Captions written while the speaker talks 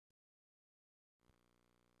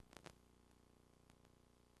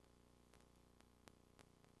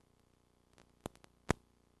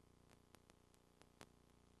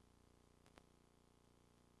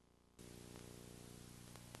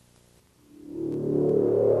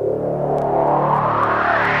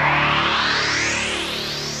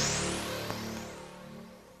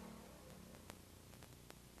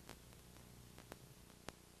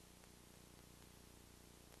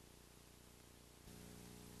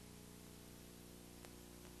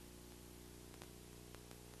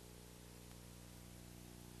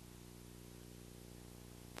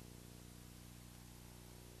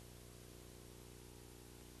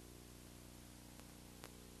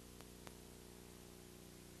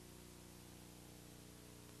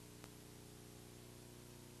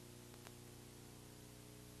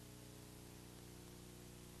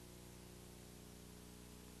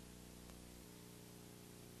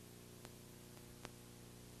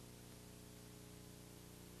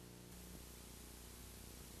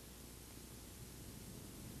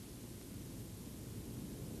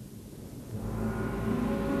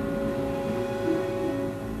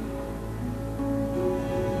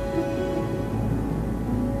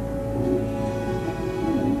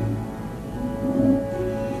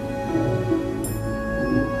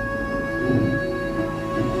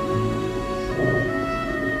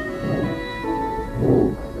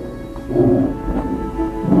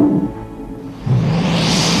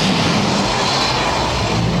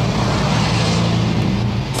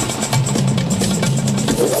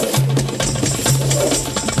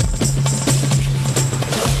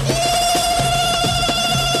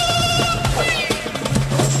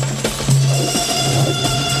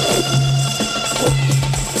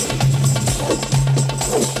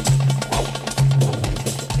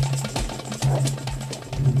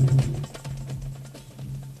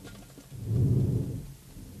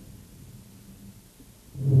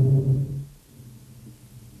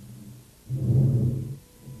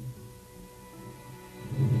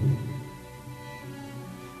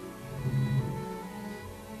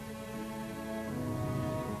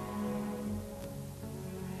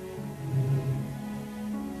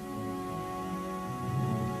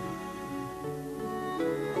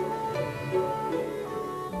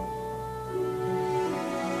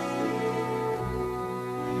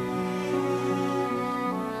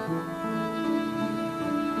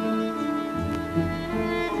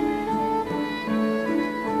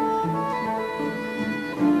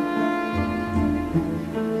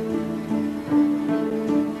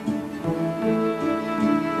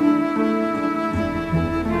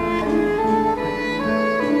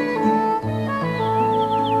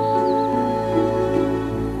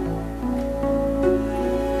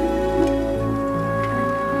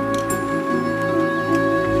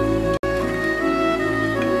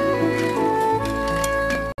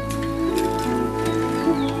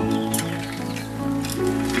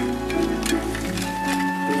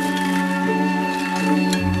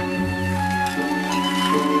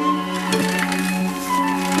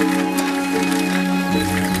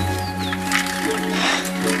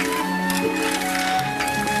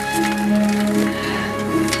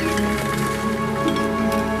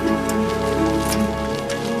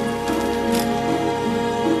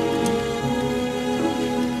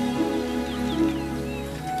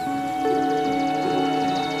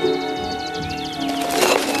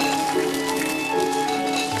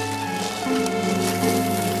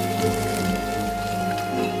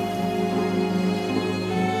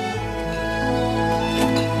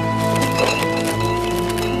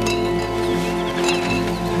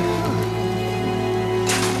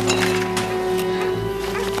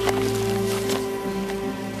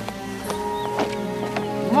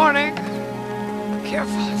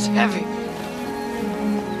It's heavy.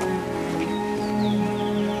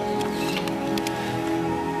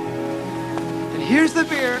 And here's the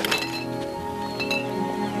beer.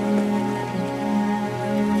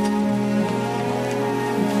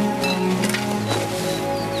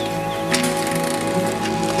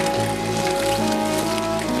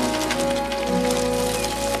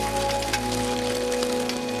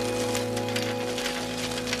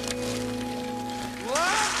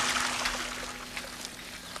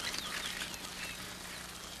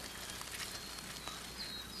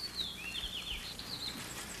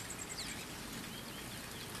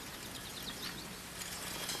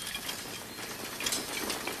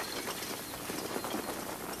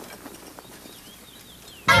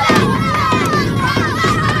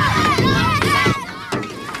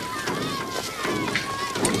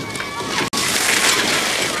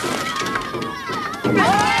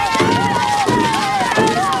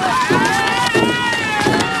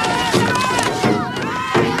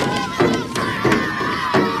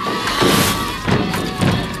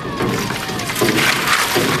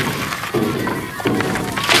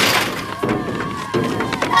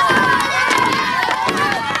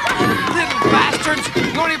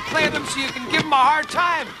 So you can give him a hard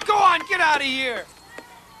time. Go on, get out of here.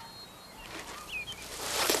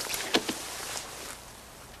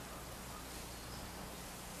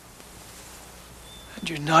 And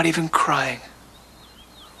you're not even crying.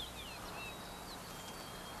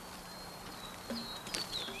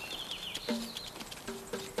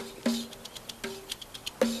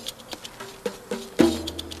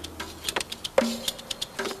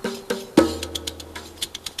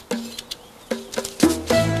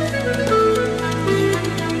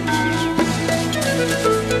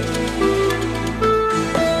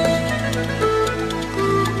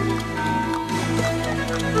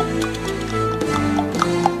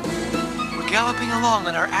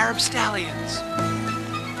 On our Arab stallions.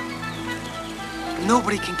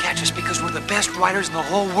 Nobody can catch us because we're the best riders in the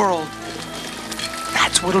whole world.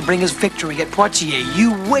 That's what'll bring us victory at Poitiers.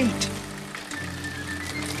 You wait.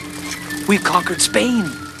 We've conquered Spain.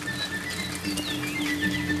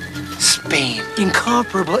 Spain,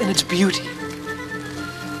 incomparable in its beauty.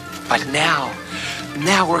 But now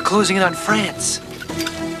we're closing in on France.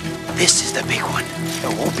 This is the big one.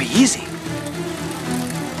 It won't be easy.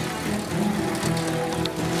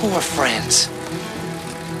 Poor friends,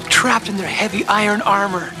 trapped in their heavy iron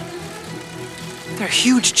armor, their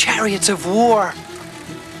huge chariots of war,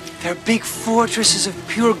 their big fortresses of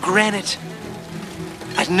pure granite.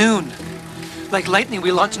 At noon, like lightning,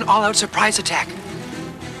 we launched an all-out surprise attack.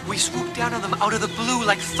 We swooped down on them out of the blue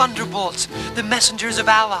like thunderbolts, the messengers of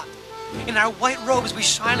Allah. In our white robes, we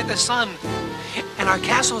shine like the sun. And our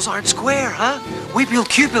castles aren't square, huh? We build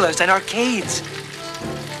cupolas and arcades.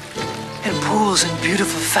 And pools and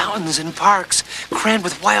beautiful fountains and parks crammed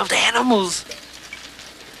with wild animals.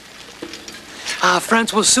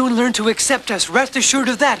 France will soon learn to accept us, rest assured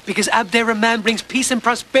of that, because Abderrahman brings peace and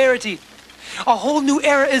prosperity. A whole new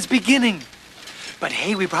era is beginning. But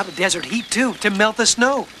hey, we brought the desert heat too, to melt the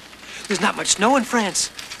snow. There's not much snow in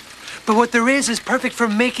France. But what there is perfect for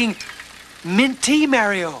making mint tea,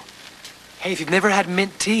 Mario. Hey, if you've never had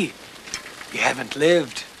mint tea, you haven't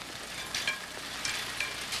lived.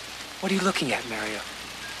 What are you looking at, Mario?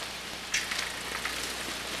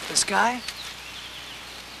 The sky?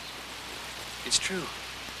 It's true.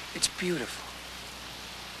 It's beautiful.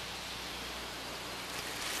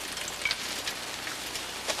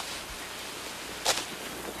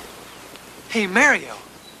 Hey, Mario.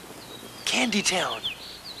 Candy Town.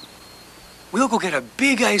 We'll go get a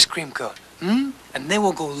big ice cream cone, and then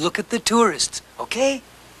we'll go look at the tourists, okay?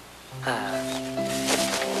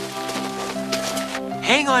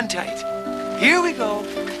 Hang on tight. Here we go.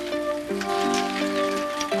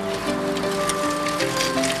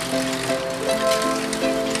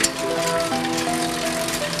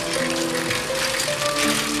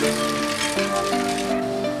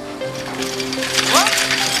 What?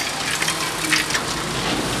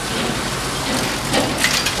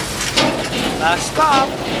 Last stop.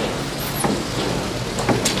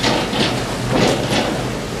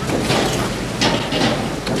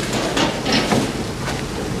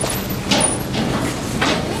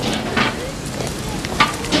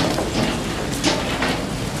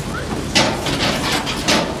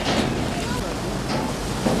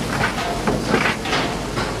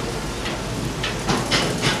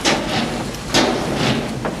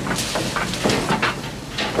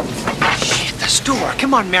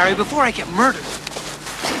 Come on, Mary, before I get murdered.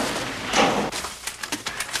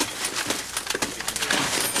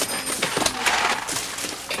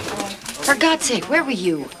 For God's sake, where were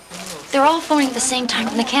you? They're all phoning at the same time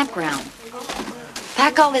from the campground.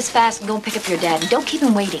 Pack all this fast and go and pick up your dad, and don't keep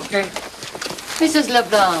him waiting. Okay. Mrs.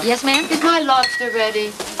 LeBlanc. Yes, ma'am? Is my lobster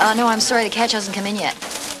ready? No, I'm sorry, the catch hasn't come in yet.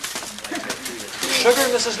 Sugar,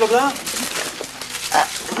 Mrs. LeBlanc?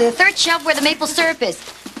 The third shelf where the maple syrup is.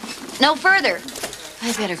 No further.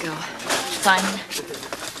 I better go. Simon.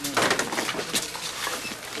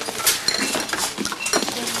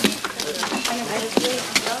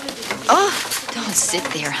 Oh, don't sit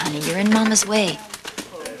there, honey. You're in Mama's way.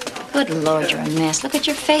 Good Lord, you're a mess. Look at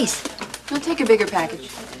your face. I'll take a bigger package.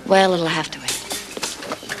 Well, it'll have to wait.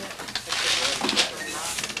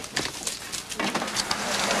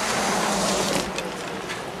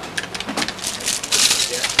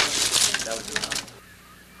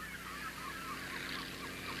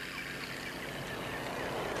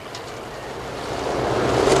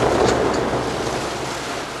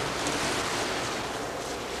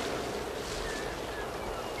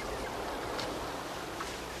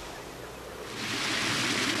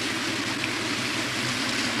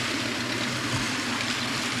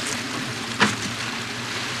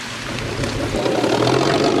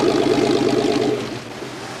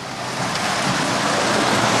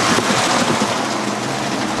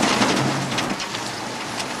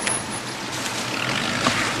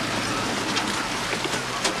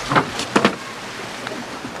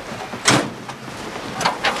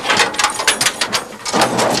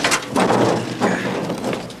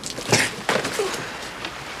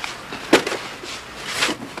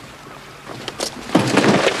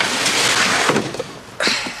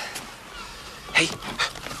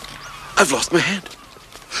 I've lost my hand.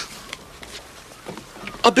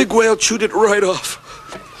 A big whale chewed it right off.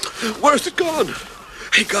 Where's it gone?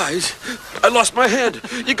 Hey, guys, I lost my hand.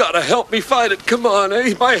 You gotta help me find it. Come on,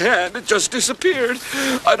 eh? My hand, it just disappeared.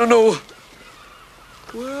 I don't know.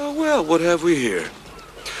 Well, what have we here?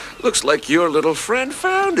 Looks like your little friend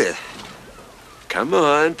found it. Come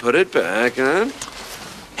on, put it back, huh?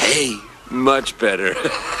 Hey, much better.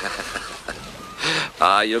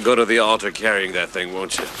 You'll go to the altar carrying that thing,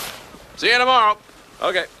 won't you? See you tomorrow.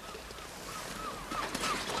 Okay.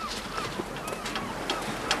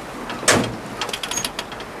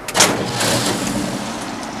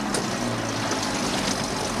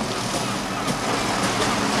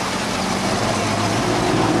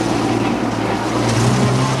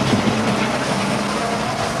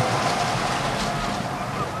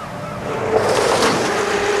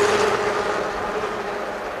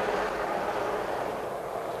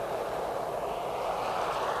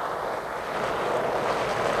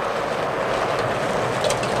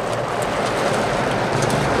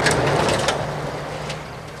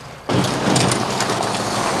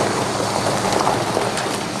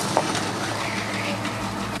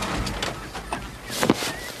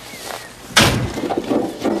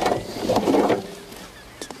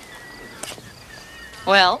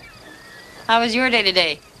 Well, how was your day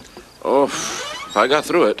today? Oh, I got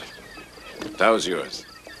through it. That was yours.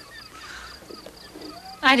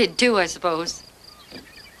 I did too, I suppose.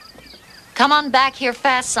 Come on back here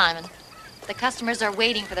fast, Simon. The customers are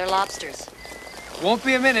waiting for their lobsters. Won't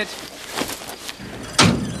be a minute.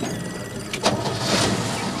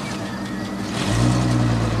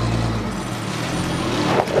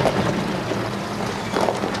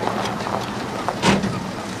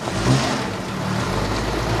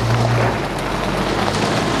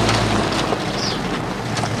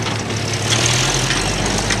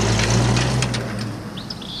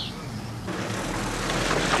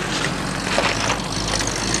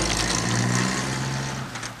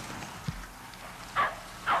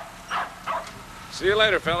 See you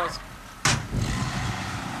later, fellas.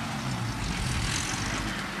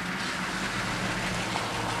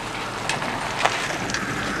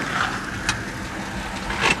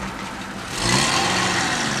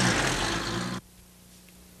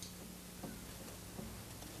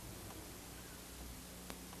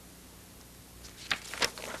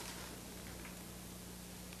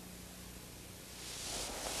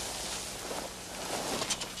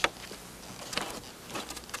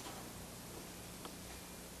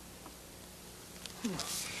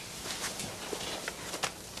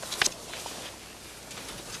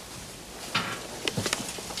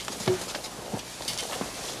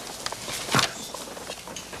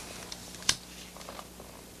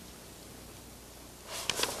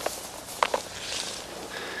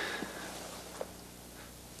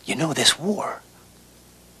 You know, this war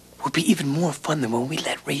would be even more fun than when we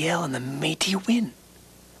let Riel and the Métis win.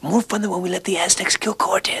 More fun than when we let the Aztecs kill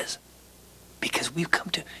Cortez. Because we've come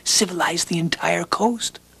to civilize the entire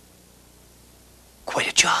coast. Quite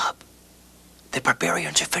a job. The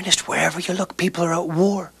barbarians are finished. Wherever you look, people are at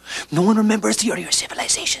war. No one remembers the earlier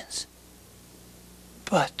civilizations.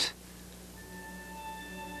 But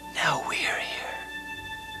now we're here.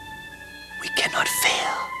 We cannot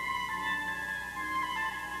fail.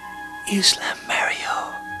 Islam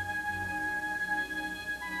Mario.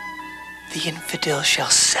 The infidel shall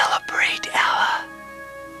celebrate Allah.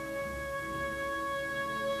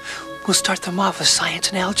 We'll start them off with science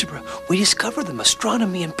and algebra. We discover them,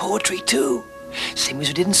 astronomy and poetry too. Same as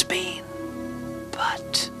we did in Spain.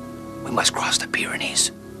 But we must cross the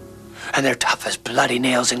Pyrenees. And they're tough as bloody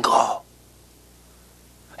nails in Gaul.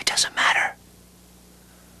 It doesn't matter.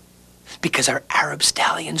 Because our Arab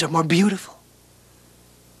stallions are more beautiful.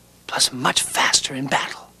 Plus much faster in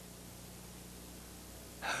battle.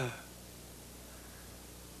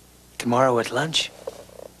 Tomorrow at lunch,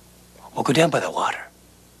 we'll go down by the water.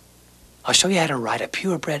 I'll show you how to ride a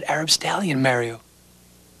purebred Arab stallion, Mario.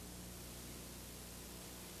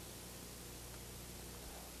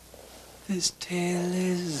 This tale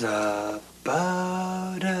is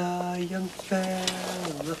about a young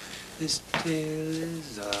fella. This tale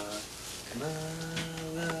is la la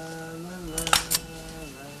la la la.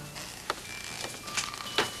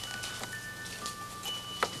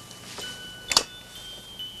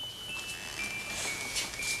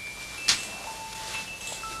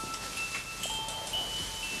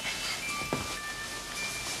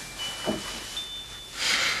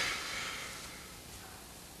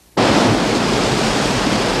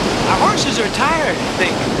 Are tired, I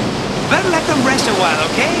think. Better let them rest a while,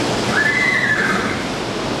 okay?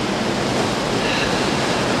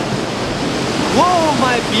 Whoa,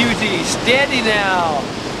 my beauty! Steady now!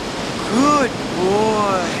 Good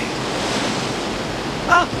boy!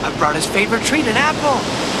 Oh, I brought his favorite treat, an apple!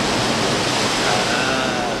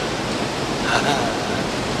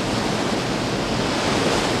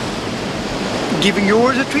 Giving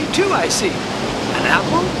yours a treat too, I see. An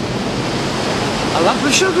apple? A lump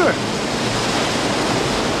of sugar?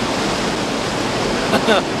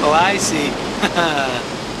 Oh, I see.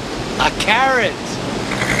 A carrot.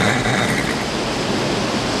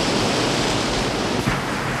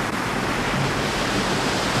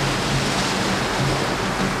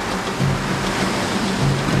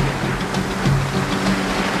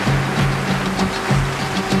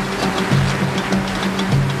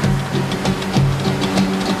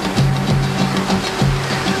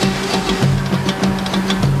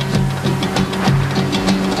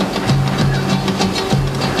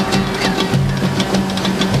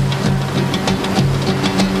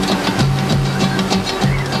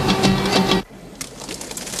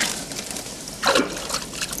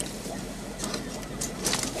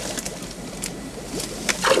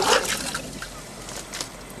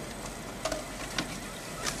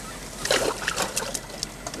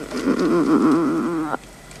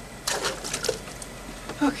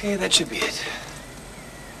 Okay, that should be it.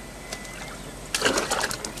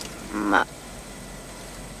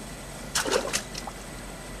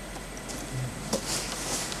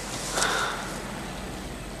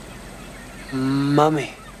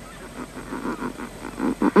 Mommy.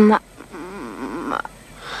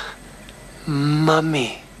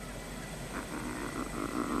 Mommy.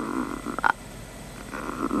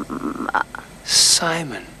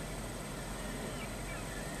 Simon.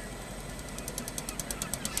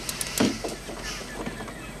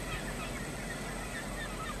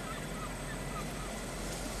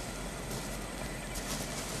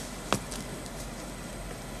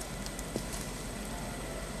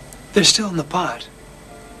 They're still in the pot.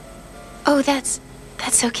 Oh, that's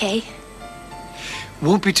okay.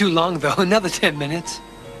 Won't be too long, though. Another 10 minutes.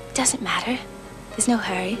 Doesn't matter. There's no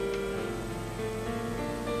hurry.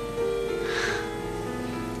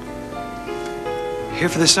 Here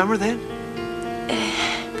for the summer, then?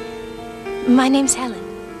 My name's Helen.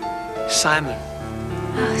 Simon.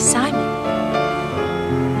 Oh, Simon.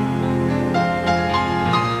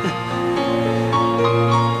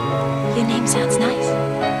 Your name sounds nice.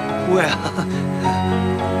 Well...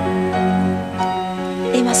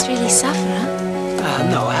 They must really suffer, huh?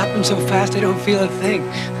 No, it happened so fast I don't feel a thing.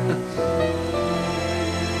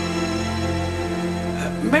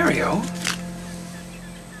 Mario?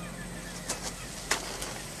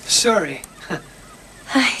 Sorry.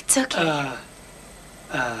 It's okay.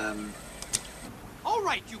 All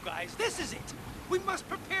right, you guys, this is it. We must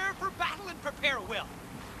prepare for battle and prepare well.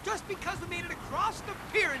 Just because we made it across the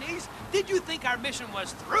Pyrenees, did you think our mission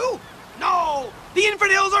was through? No! The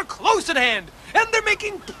infidels are close at hand, and they're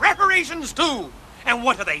making preparations too. And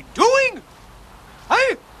what are they doing?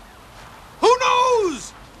 Hey? Who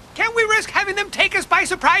knows? Can we risk having them take us by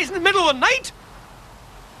surprise in the middle of the night?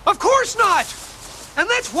 Of course not! And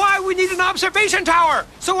that's why we need an observation tower,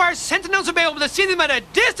 so our sentinels will be able to see them at a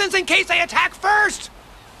distance in case they attack first.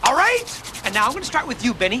 All right? And now I'm going to start with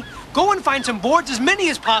you, Benny. Go and find some boards, as many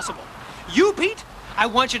as possible. You, Pete, I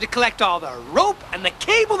want you to collect all the rope and the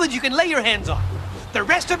cable that you can lay your hands on. The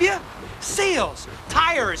rest of you, sails,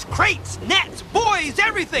 tires, crates, nets, buoys,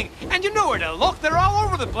 everything. And you know where to look. They're all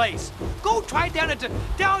over the place. Go try down at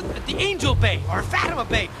the Angel Bay or Fatima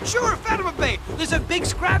Bay. Sure, Fatima Bay. There's a big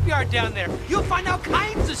scrapyard down there. You'll find all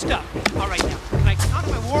kinds of stuff. All right, now, can I count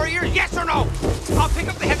on my warriors? Yes or no? I'll pick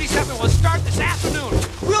up the heavy stuff and we'll start this afternoon.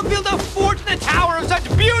 We'll build a fort in the tower of such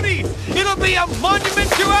beauty. It'll be a monument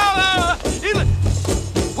to our...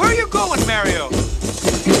 Where are you going, Mario?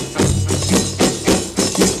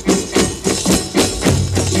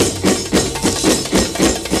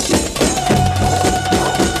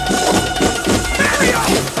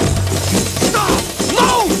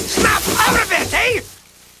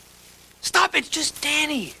 Stop, it's just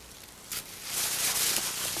Danny.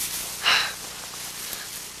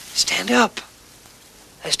 Stand up.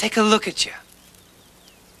 Let's take a look at you.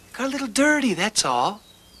 Got a little dirty, that's all.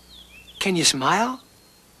 Can you smile?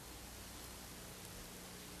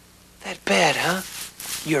 That bad, huh?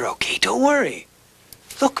 You're okay, don't worry.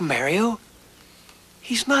 Look, Mario.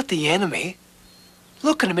 He's not the enemy.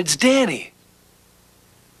 Look at him, it's Danny.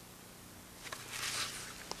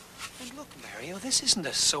 And look, Mario, this isn't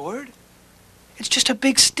a sword. It's just a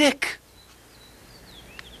big stick.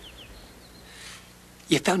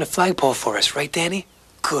 You found a flagpole for us, right, Danny?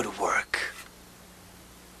 Good work.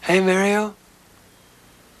 Hey, Mario?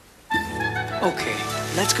 Okay,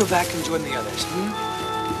 let's go back and join the others,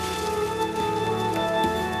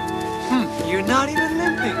 You're not even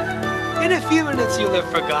limping. In a few minutes, you'll have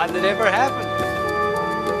forgotten it ever happened.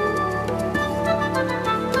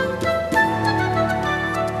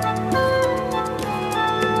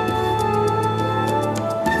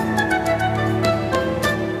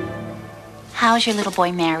 How's your little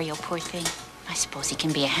boy Mario, poor thing? I suppose he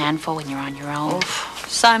can be a handful when you're on your own. Oof.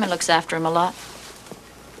 Simon looks after him a lot.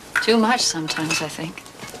 Too much sometimes, I think.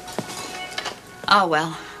 Oh,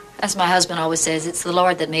 well. As my husband always says, it's the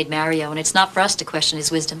Lord that made Mario, and it's not for us to question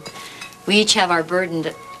his wisdom. We each have our burden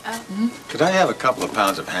to... Could I have a couple of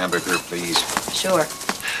pounds of hamburger, please? Sure.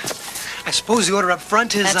 I suppose the order up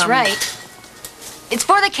front is, That's right. It's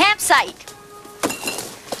for the campsite.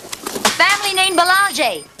 A family named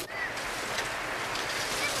Belanger.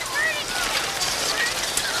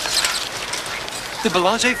 The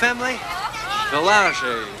Belanger family?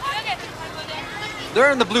 Belanger.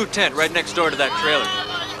 They're in the blue tent right next door to that trailer.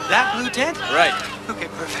 That blue tent? Right. Okay,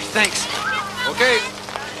 perfect. Thanks. Okay.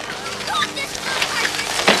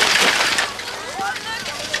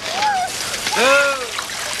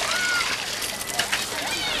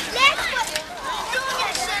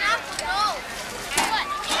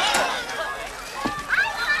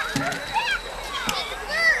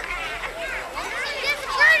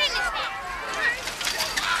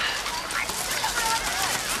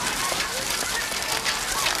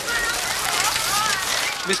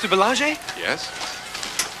 Mr. Belanger? Yes?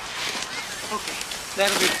 Okay,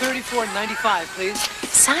 that'll be $34.95, please.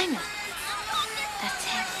 Simon. That's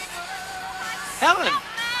him. Helen!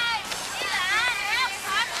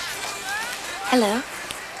 Hello.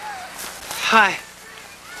 Hi.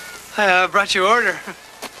 I brought your order.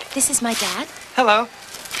 This is my dad. Hello.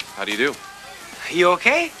 How do you do? You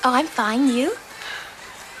okay? Oh, I'm fine. You?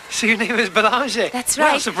 So your name is Belanger? That's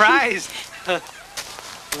Well, right. surprised.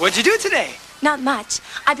 What'd you do today? Not much.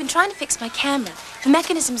 I've been trying to fix my camera. The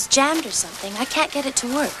mechanism's jammed or something. I can't get it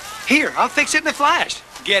to work. Here, I'll fix it in a flash.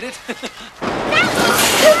 Get it?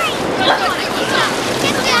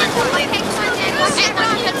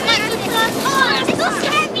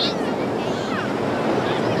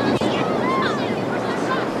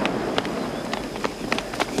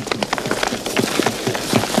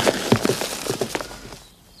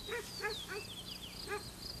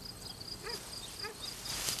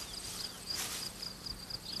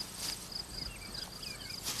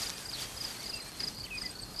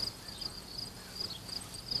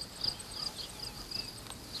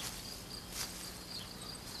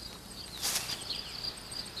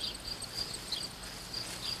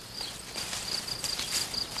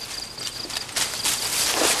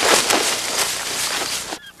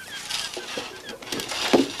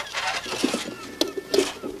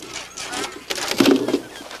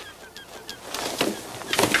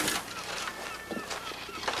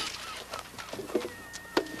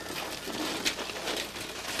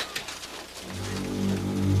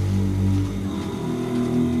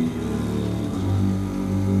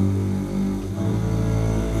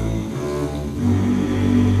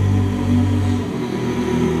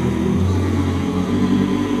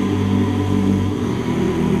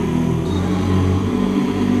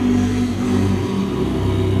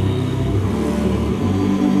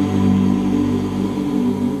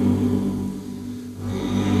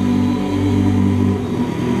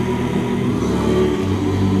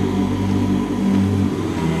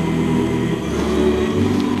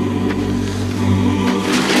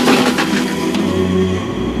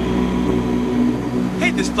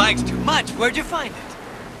 Where'd you find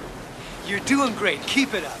it? You're doing great.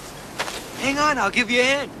 Keep it up. Hang on, I'll give you a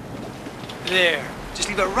hand. There. Just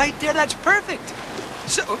leave it right there. That's perfect.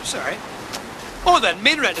 So, oh, sorry. Oh, that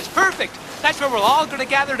minaret is perfect. That's where we're all going to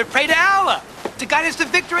gather to pray to Allah, to guide us to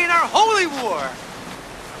victory in our holy war.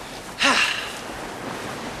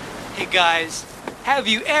 Hey, guys, have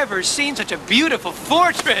you ever seen such a beautiful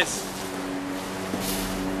fortress?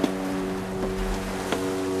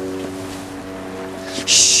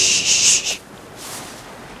 Shh.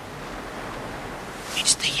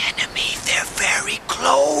 It's the enemy. They're very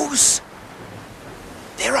close.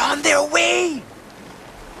 They're on their way.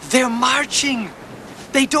 They're marching.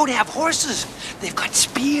 They don't have horses. They've got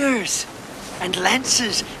spears and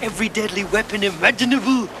lances, every deadly weapon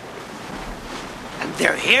imaginable. And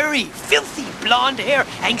their hairy, filthy blonde hair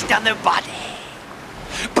hangs down their body.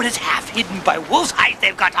 But it's half hidden by wolf's hide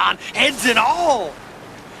they've got on, heads and all.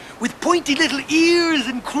 With pointy little ears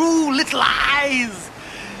and cruel little eyes.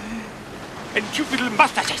 And cute little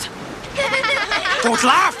mustaches. Don't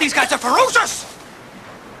laugh, these guys are ferocious.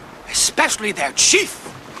 Especially their chief,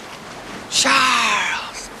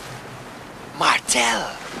 Charles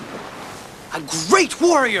Martel. A great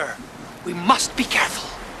warrior. We must be careful.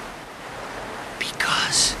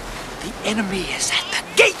 Because the enemy is at the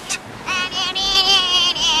gate.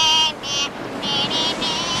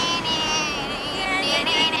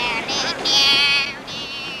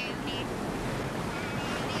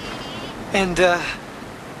 And,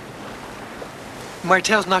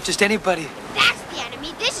 Martel's not just anybody. That's the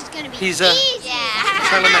enemy. This is gonna be He's, easy.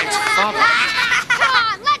 Charlemagne's father. Come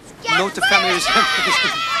on, let's get Note the family resemblance.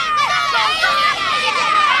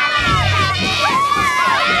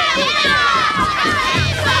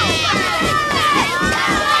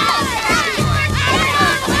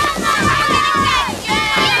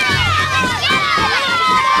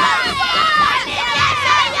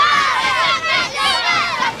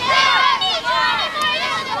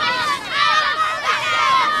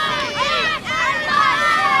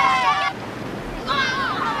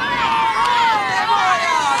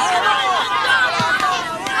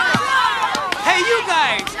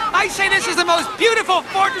 I say this is the most beautiful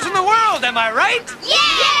fortress in the world, am I right?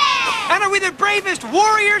 Yeah! And are we the bravest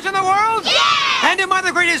warriors in the world? Yeah! And am I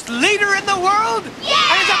the greatest leader in the world? Yeah!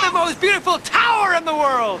 And is that the most beautiful tower in the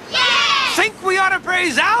world? Yeah! Think we ought to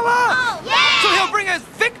praise Allah? Oh, yeah! So he'll bring us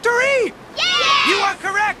victory? Yeah! You are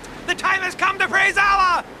correct! The time has come to praise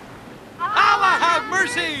Allah! Allah have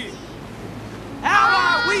mercy!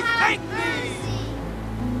 Allah, we thank thee!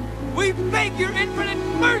 We beg your infinite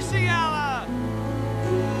mercy, Allah!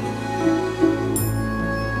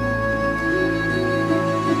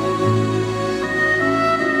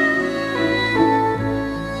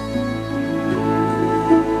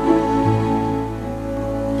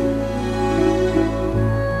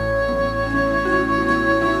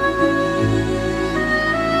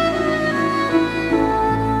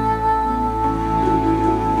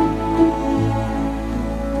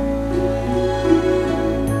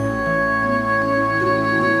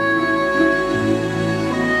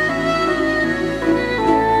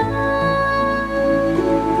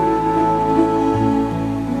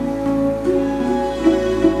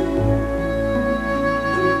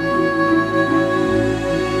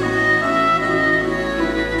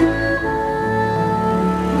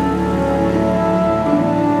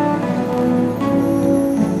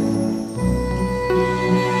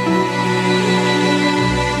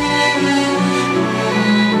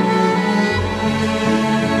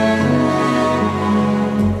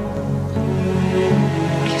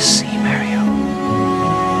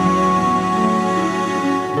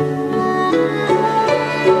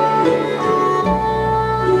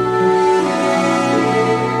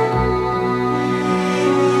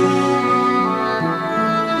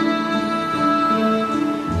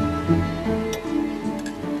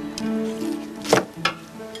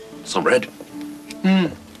 Some bread?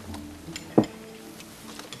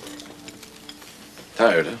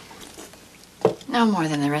 Tired, huh? No more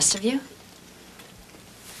than the rest of you.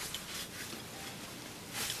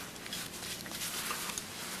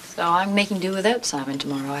 So I'm making do without Simon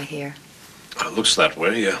tomorrow, I hear. It looks that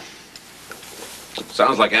way, yeah.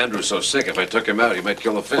 Sounds like Andrew's so sick, if I took him out, he might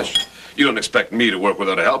kill a fish. You don't expect me to work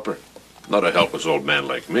without a helper. Not a helpless old man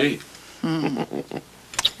like me. Enough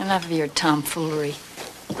of your tomfoolery.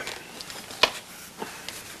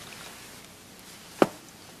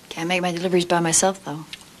 Can't make my deliveries by myself, though.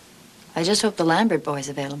 I just hope the Lambert boy's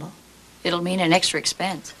available. It'll mean an extra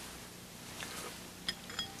expense.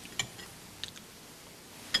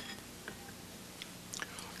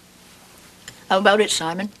 How about it,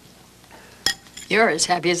 Simon? You're as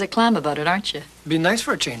happy as a clam about it, aren't you? Be nice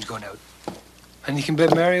for a change going out. And you can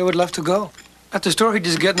bet Mario would love to go. At the store, he'd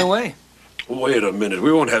just get in the way. Wait a minute.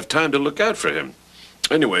 We won't have time to look out for him.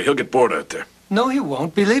 Anyway, he'll get bored out there. No, he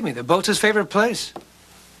won't. Believe me, the boat's his favorite place.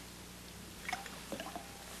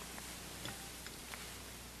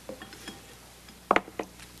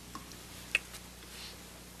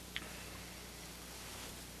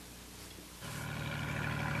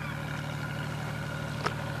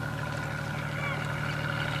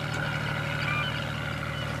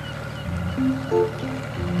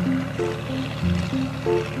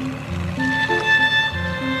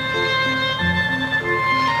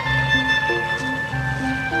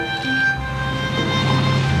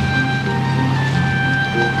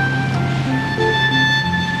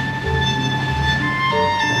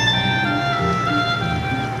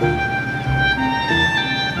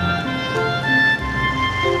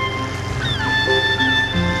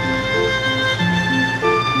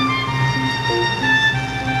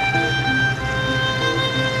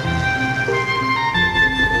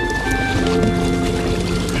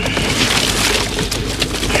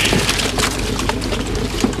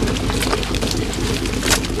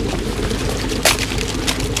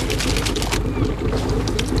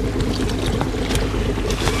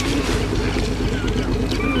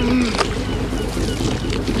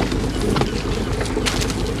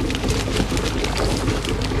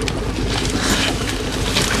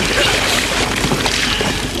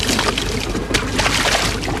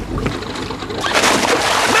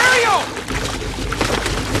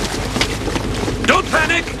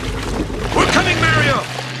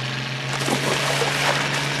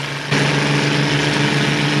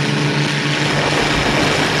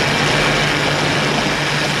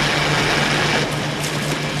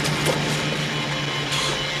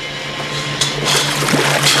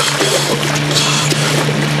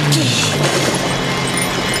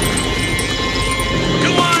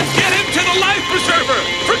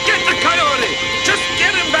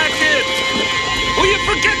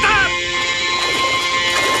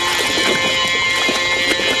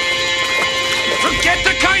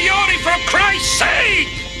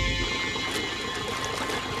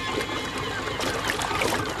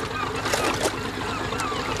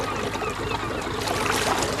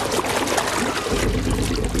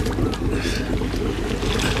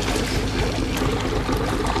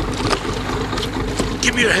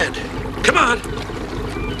 Give me your hand. Come on.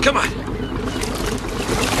 Come on.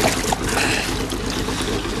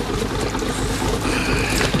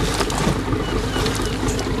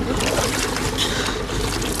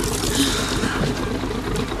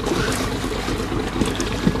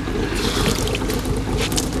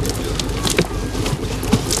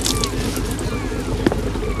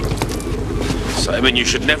 Simon, you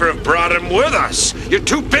should never have brought him with us. You're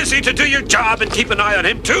too busy to do your job and keep an eye on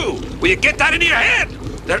him, too. Will you get that into your head?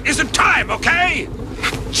 There isn't time, okay?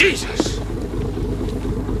 Jesus.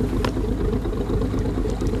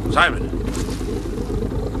 Simon.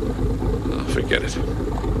 Oh, forget it.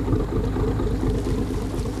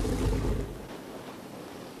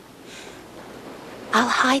 I'll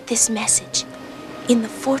hide this message in the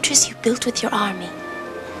fortress you built with your army.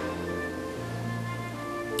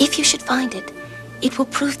 If you should find it, it will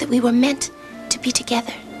prove that we were meant to be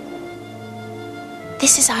together.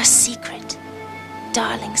 This is our secret,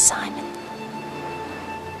 darling Simon.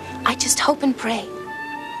 I just hope and pray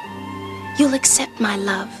you'll accept my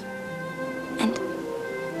love and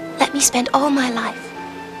let me spend all my life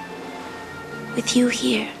with you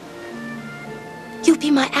here. You'll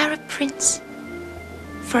be my Arab prince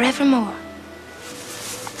forevermore.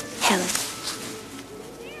 Helen.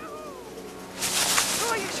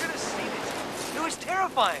 Oh, you should have seen it. It was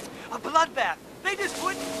terrifying. A bloodbath. They just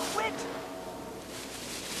wouldn't quit.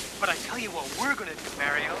 But I tell you what we're gonna do,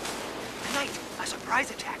 Mario. Tonight, a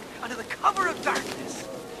surprise attack under the cover of darkness.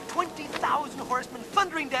 20,000 horsemen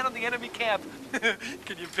thundering down on the enemy camp.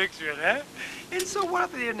 Can you picture it, huh? And so what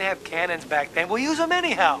if they didn't have cannons back then? We'll use them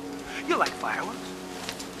anyhow. You like fireworks?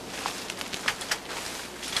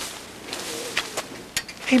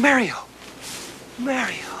 Hey, Mario.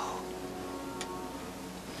 Mario.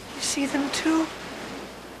 You see them too?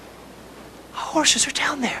 Horses are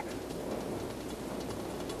down there.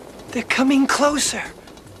 They're coming closer.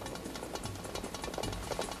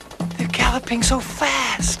 They're galloping so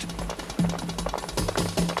fast.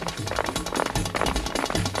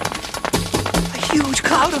 A huge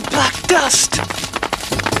cloud of black dust.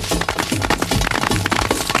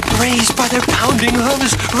 Raised by their pounding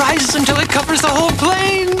hooves, rises until it covers the whole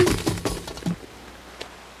plain.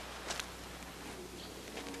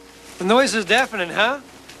 The noise is deafening, huh?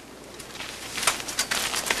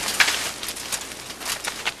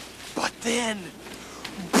 But then,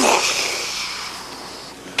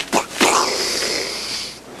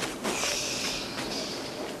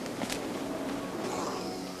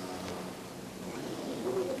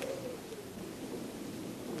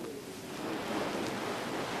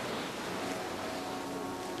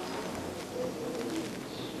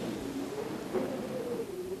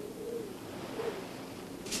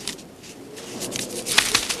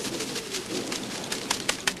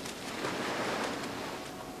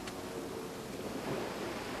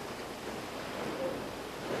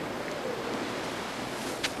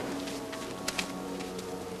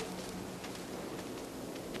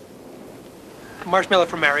 Marshmallow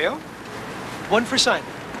for Mario. One for Simon.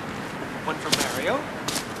 One for Mario.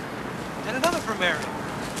 And another for Mario.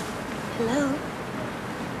 Hello?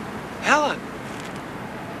 Helen.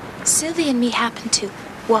 Sylvie and me happened to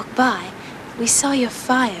walk by. We saw your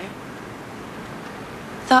fire.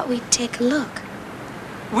 Thought we'd take a look.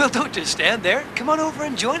 Well, don't just stand there. Come on over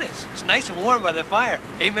and join us. It's nice and warm by the fire.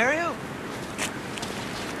 Hey, Mario?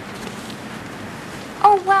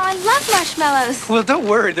 Oh, wow, I love marshmallows. Well, don't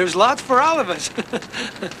worry. There's lots for all of us.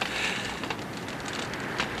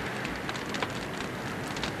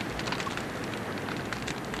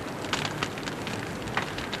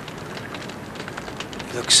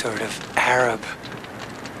 You look sort of Arab.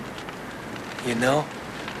 You know?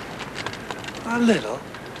 A little.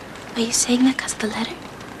 Are you saying that because of the letter?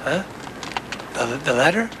 Huh? The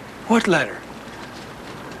letter? What letter?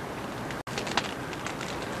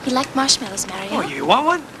 You like marshmallows, Mario? Oh, you want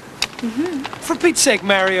one? Mm-hmm. For Pete's sake,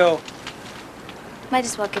 Mario. Might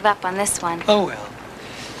as well give up on this one. Oh, well.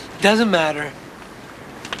 Doesn't matter.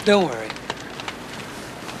 Don't worry.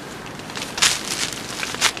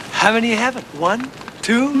 How many you having? 1,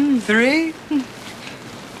 2, 3?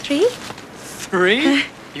 3? 3?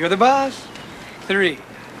 You're the boss. 3.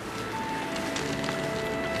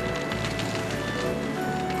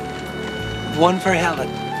 One for Helen.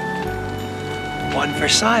 One for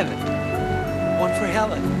Simon. One for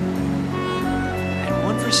Helen. And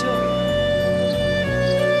one for Sylvia.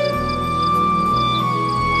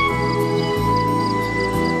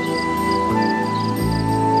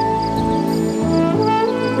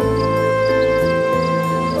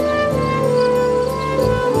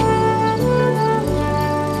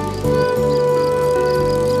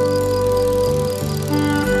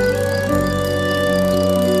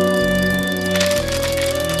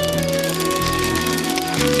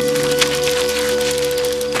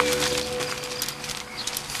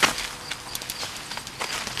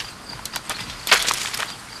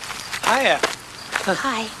 Hiya.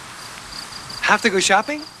 Hi. Have to go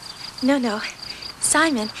shopping? No.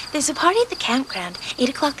 Simon, there's a party at the campground, 8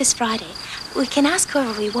 o'clock this Friday. We can ask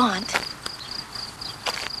whoever we want.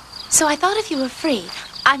 So I thought if you were free,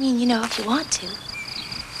 I mean, you know, if you want to.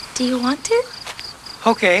 Do you want to?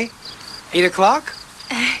 Okay. 8 o'clock?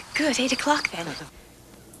 Good, 8 o'clock then.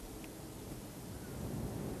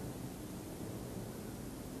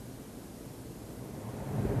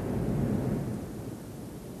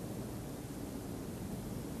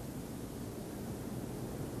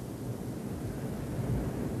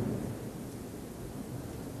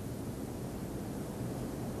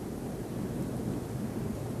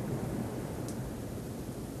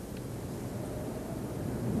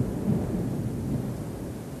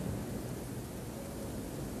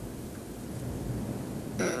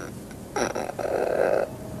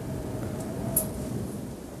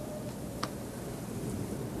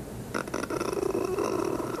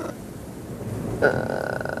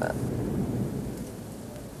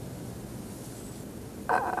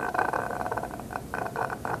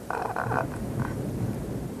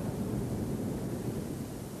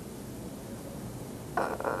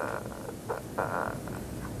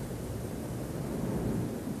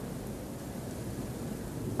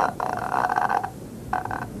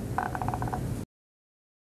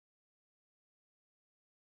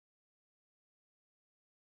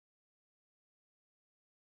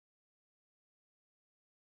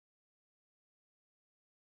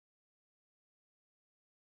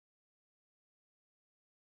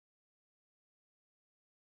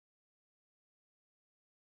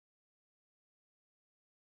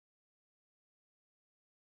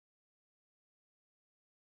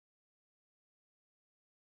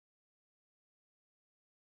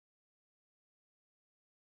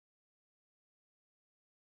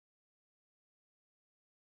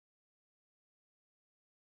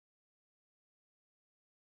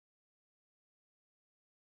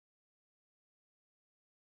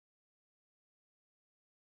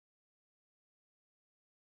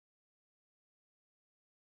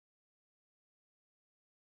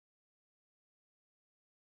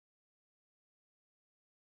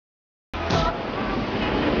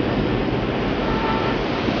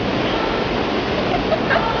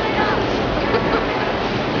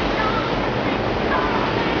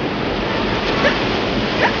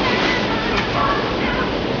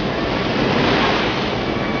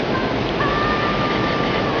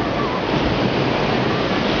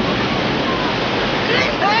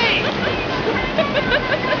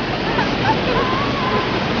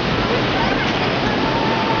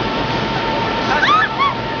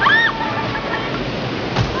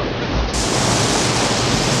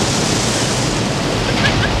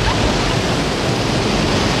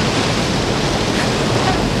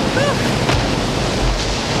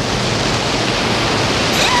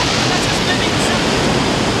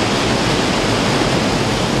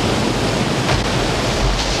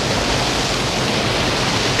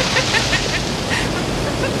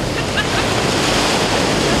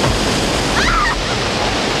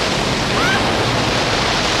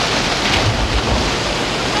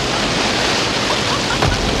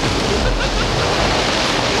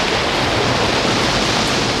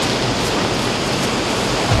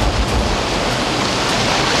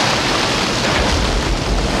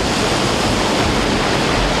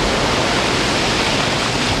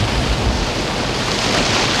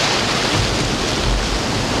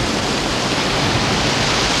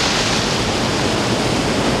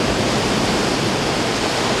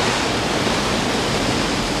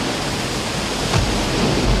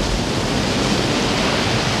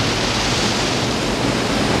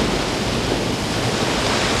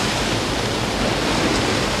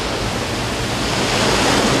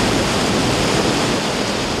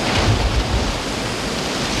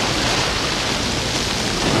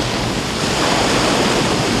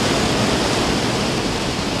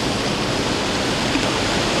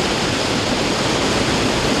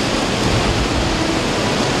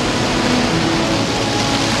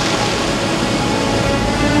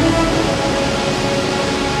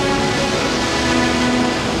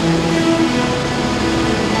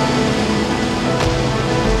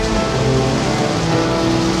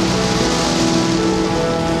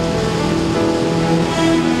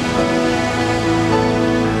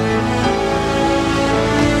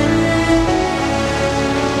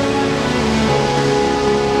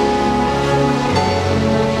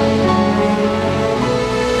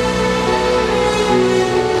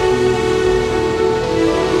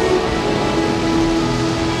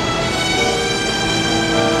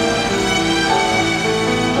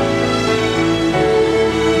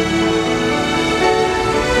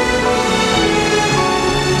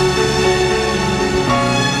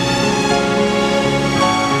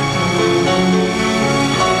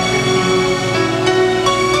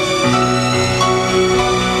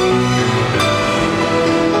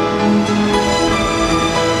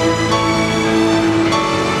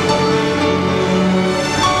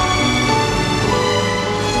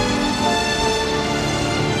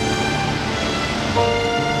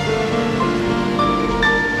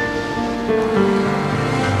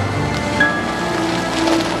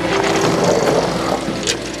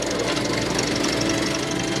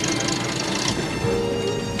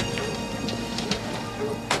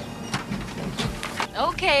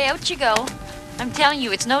 Okay, out you go. I'm telling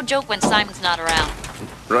you, it's no joke when Simon's not around.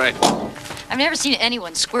 Right. I've never seen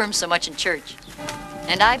anyone squirm so much in church.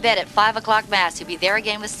 And I bet at 5 o'clock Mass he'll be there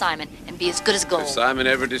again with Simon and be as good as gold. If Simon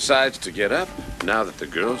ever decides to get up, now that the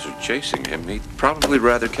girls are chasing him, he'd probably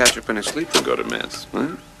rather catch up in his sleep than go to Mass.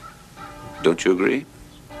 Huh? Don't you agree?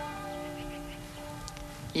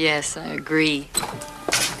 Yes, I agree.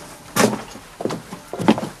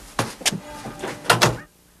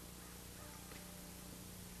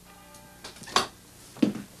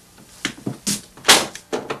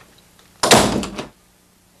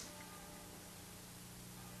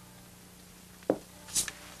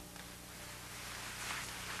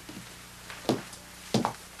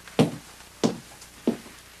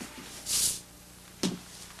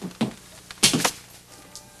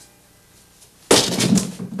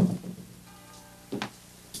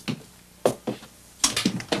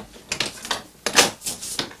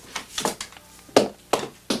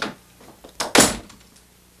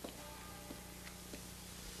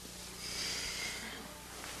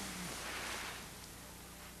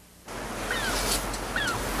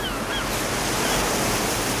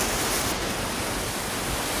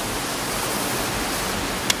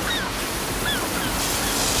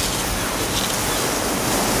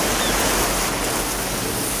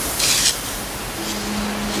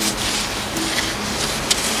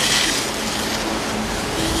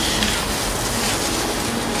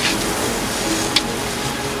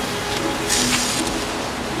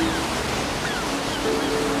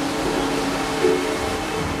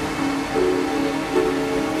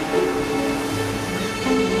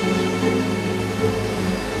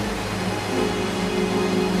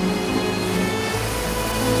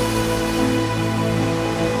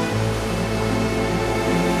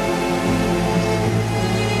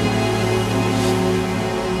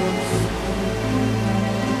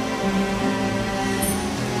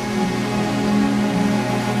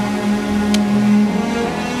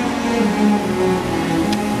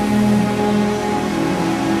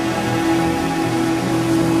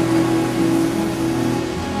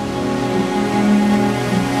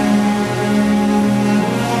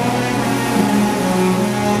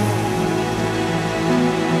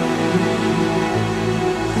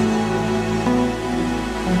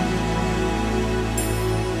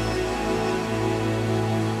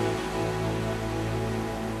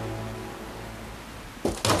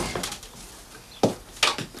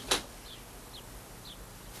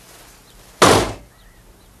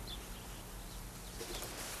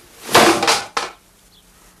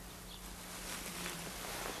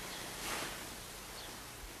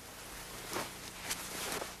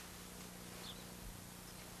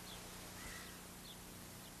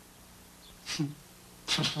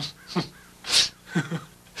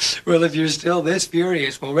 Well, if you're still this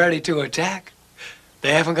furious when ready to attack,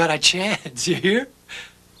 they haven't got a chance, you hear?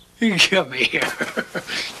 Come here.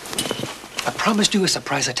 I promised you a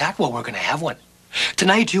surprise attack. Well, we're gonna have one.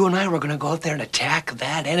 Tonight, you and I were gonna go out there and attack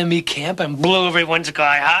that enemy camp and blow everyone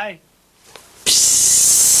sky high.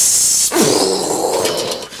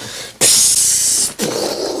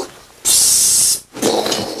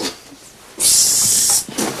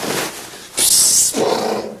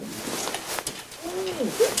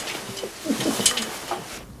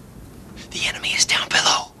 The enemy is down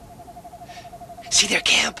below. See their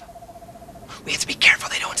camp? We have to be careful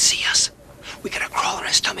they don't see us. We gotta crawl on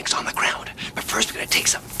our stomachs on the ground. But first we gotta take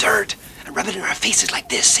some dirt and rub it in our faces like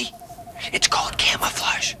this, see? It's called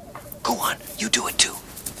camouflage. Go on, you do it too.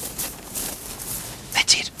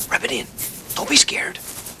 That's it, rub it in. Don't be scared.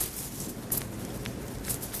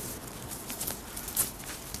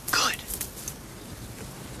 Good.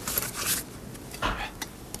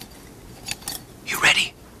 You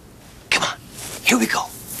ready? Come on, here we go.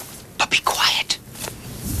 But be quiet.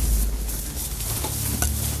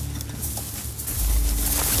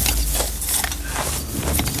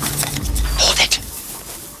 Hold it.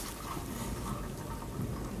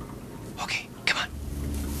 Okay, come on.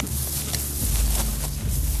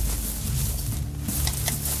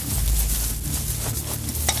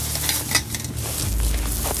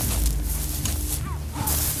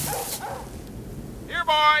 Here,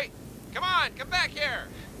 boy! Come on, come back here!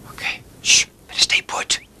 Okay, shh, better stay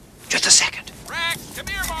put. Just a second. Rex, come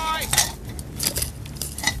here, boy!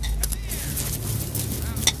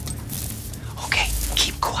 Okay,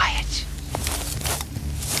 keep quiet.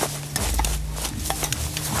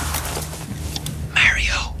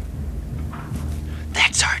 Mario,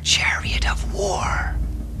 that's our chariot of war.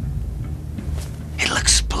 It'll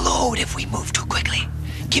explode if we move too quickly.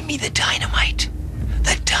 Give me the dynamite.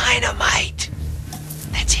 The dynamite.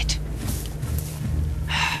 That's it.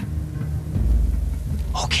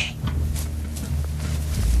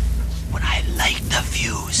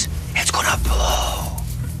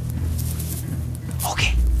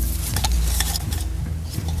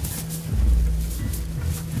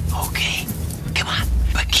 Okay, come on,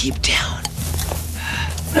 but keep down.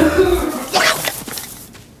 Look out!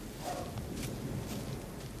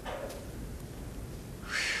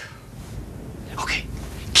 Okay,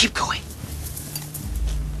 keep going.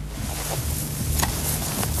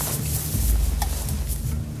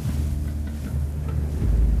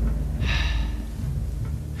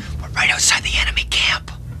 We're right outside the enemy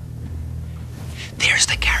camp. There's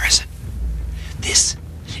the garrison. This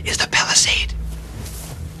is the palisade.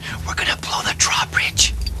 We're gonna blow the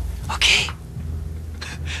drawbridge, okay?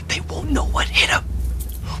 They won't know what hit them.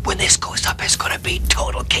 When this goes up, it's gonna be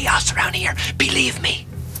total chaos around here. Believe me.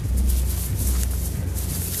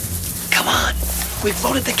 Come on. We've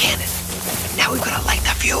loaded the cannon. Now we've gotta light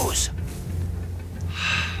the fuse.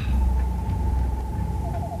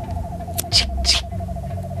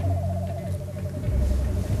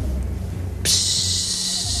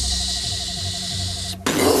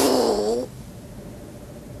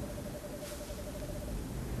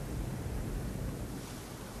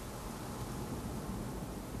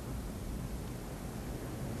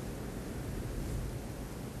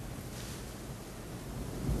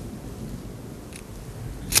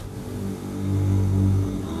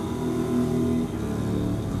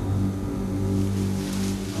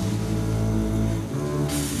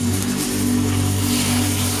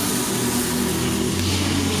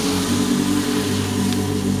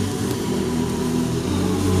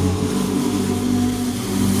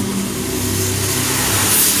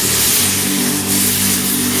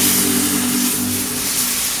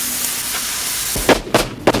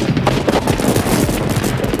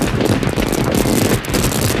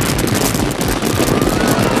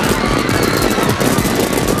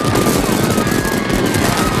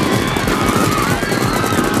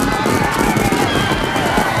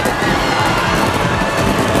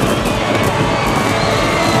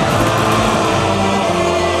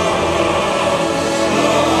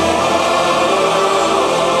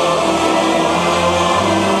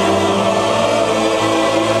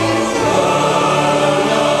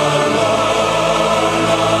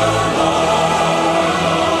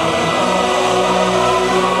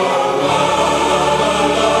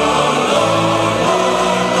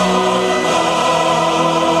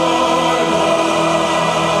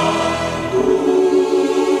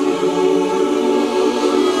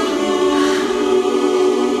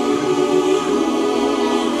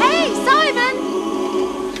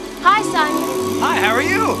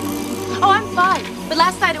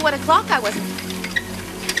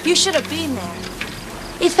 You should have been there.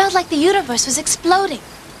 It felt like the universe was exploding.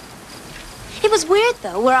 It was weird,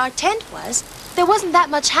 though, where our tent was, there wasn't that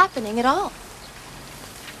much happening at all.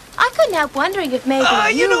 I couldn't help wondering if maybe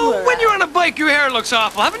you know, were, when you're on a bike, your hair looks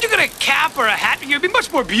awful. Haven't you got a cap or a hat? You'd be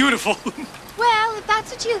much more beautiful. Well, if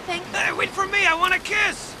that's what you think. Wait for me. I want a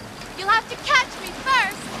kiss. You'll have to catch me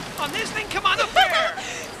first. On this thing, come on up there.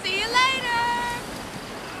 See you later.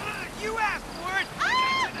 You asked for it.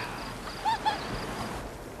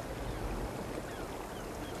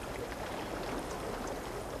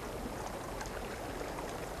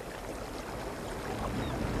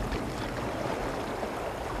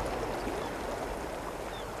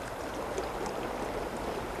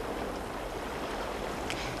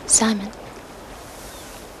 Simon.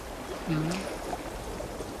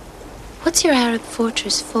 What's your Arab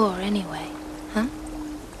fortress for, anyway? Huh?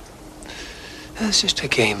 That's just a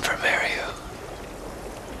game for Mario.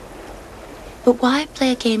 But why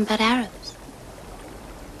play a game about Arabs?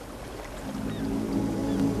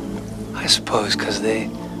 I suppose because they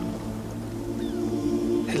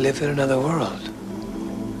live in another world.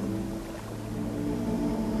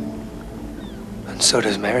 And so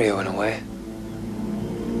does Mario, in a way.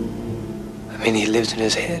 I mean, he lives in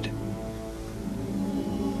his head.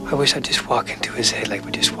 I wish I'd just walk into his head like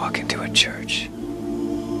we just walk into a church.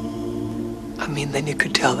 I mean, then you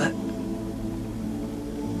could tell that.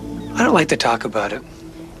 I don't like to talk about it.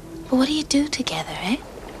 But what do you do together, eh?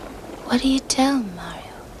 What do you tell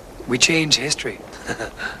Mario? We change history.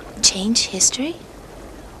 Change history?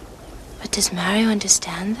 But does Mario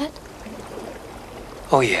understand that?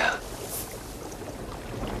 Oh, yeah.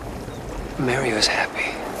 Mario's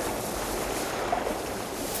happy.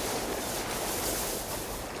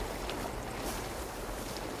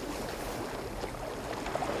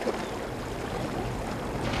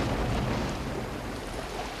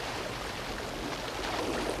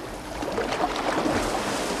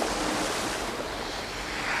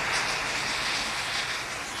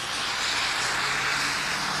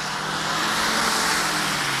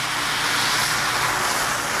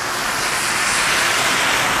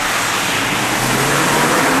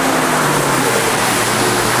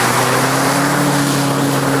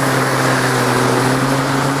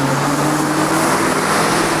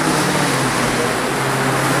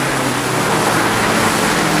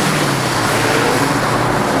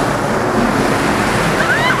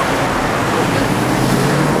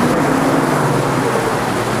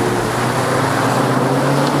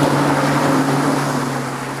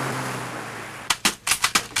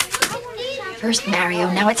 First Mario,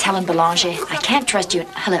 now it's Helen Belanger. I can't trust you.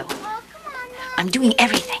 Hello. I'm doing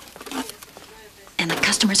everything. And the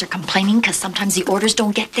customers are complaining because sometimes the orders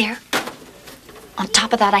don't get there. On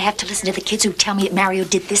top of that, I have to listen to the kids who tell me that Mario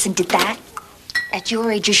did this and did that. At your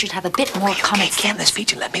age, you should have a bit more common sense. Can't this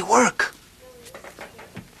feature let me work?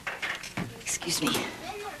 Excuse me.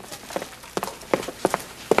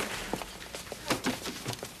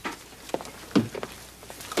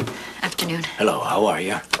 Afternoon. Hello, how are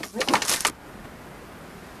you?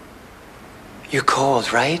 You're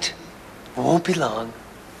cold, right? Won't be long.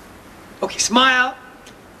 Okay, smile.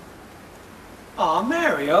 Aw,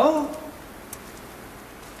 Mario.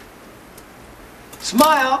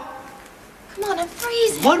 Smile. Come on, I'm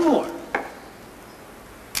freezing. One more.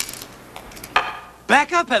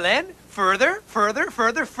 Back up, Helen. Further, further,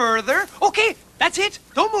 further, further. Okay, that's it.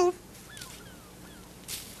 Don't move.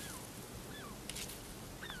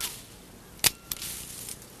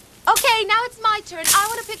 Okay, now it's my turn. I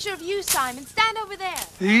want a picture of you, Simon. Stand over there.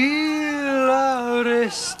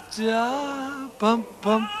 Bum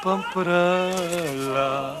bum bum ba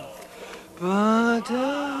la ba da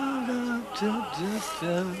da da da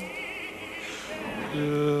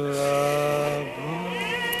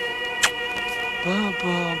bum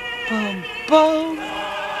bum bum bum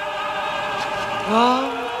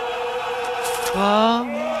bum bum.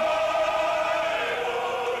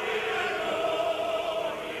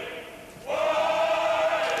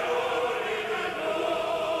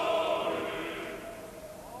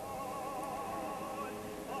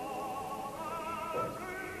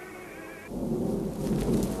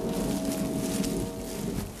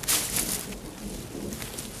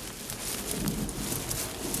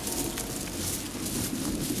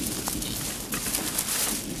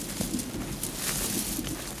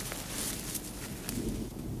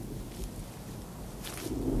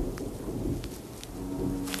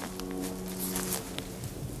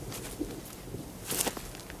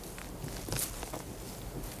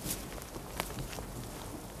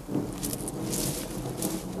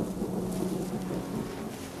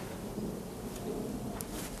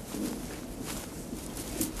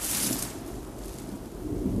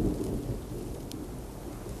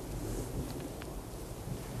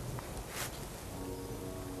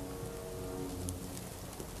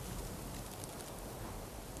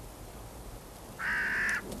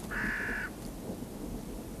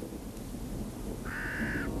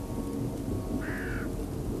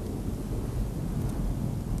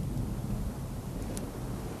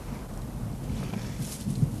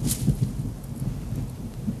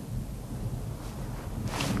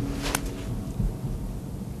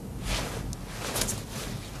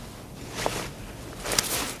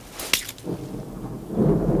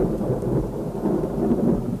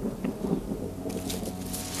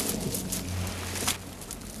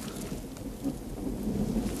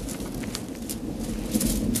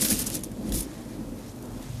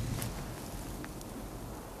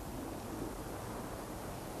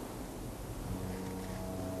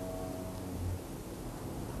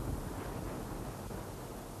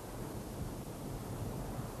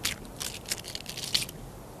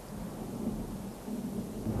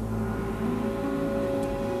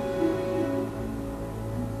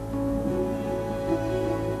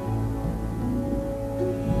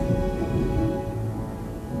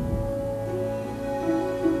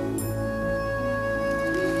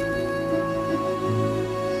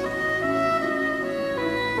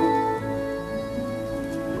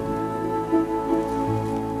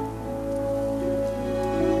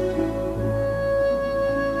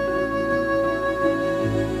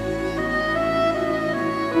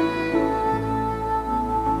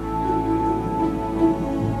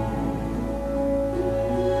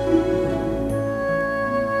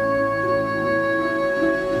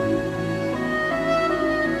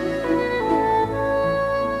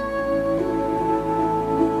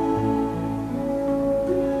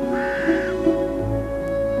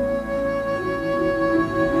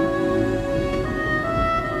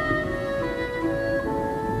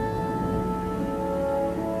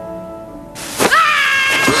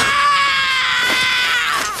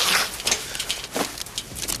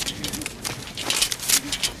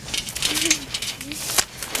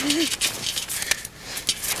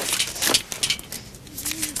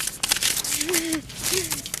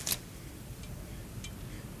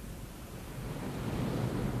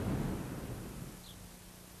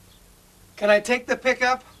 Can I take the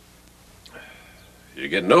pickup? You're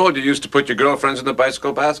getting old. You used to put your girlfriends in the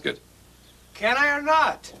bicycle basket. Can I or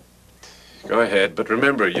not? Go ahead, but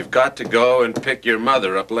remember, you've got to go and pick your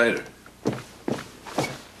mother up later.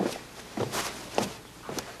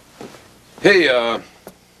 Hey,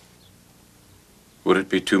 Would it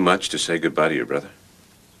be too much to say goodbye to your brother?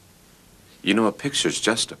 You know, a picture's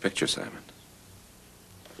just a picture, Simon.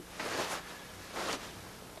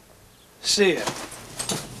 See ya.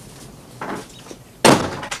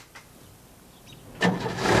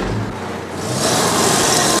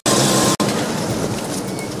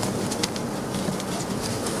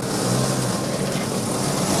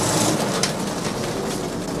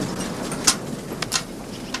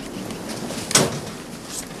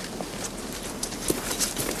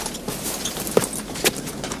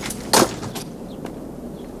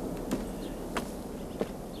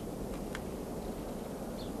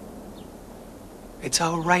 It's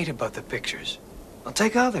all right about the pictures. I'll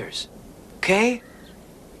take others, okay?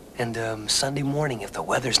 And, Sunday morning, if the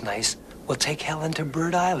weather's nice, we'll take Helen to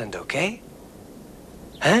Bird Island, okay?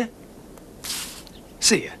 Huh?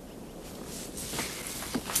 See ya.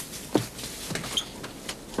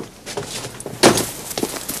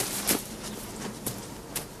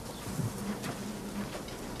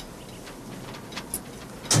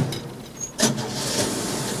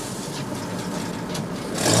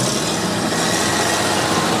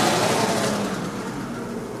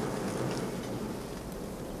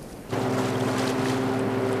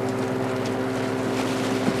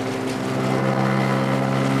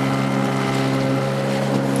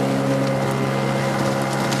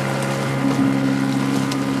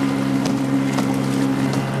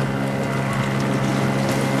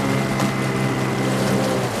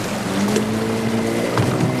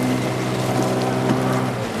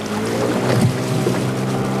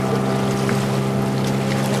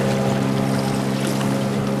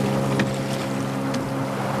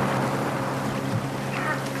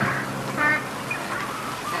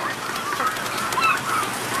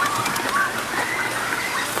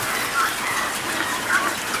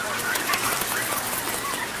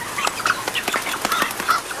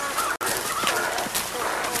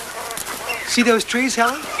 See those trees,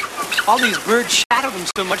 Helen? All these birds shadow them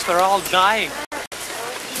so much they're all dying.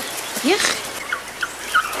 Yeah.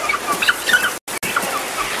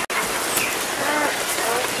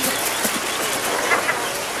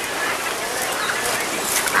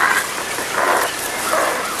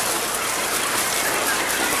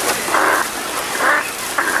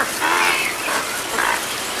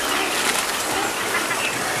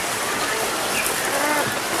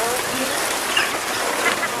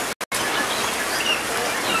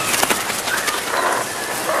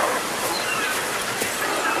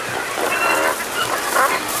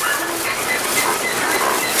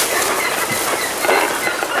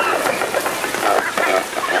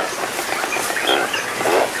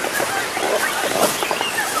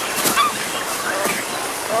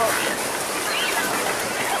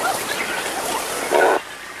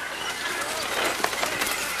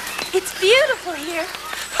 It's beautiful here.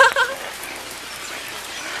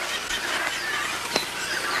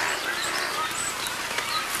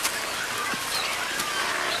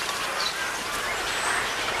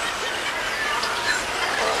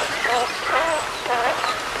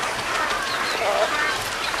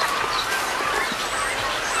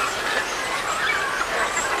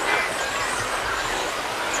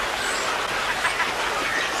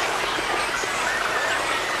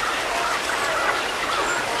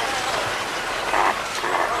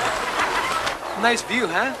 Nice view,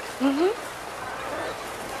 huh? Mm-hmm.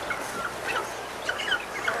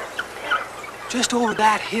 Just over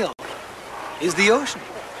that hill is the ocean.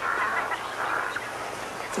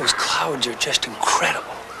 Those clouds are just incredible.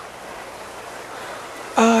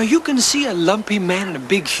 You can see a lumpy man and a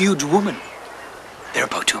big, huge woman. They're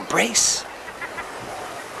about to embrace.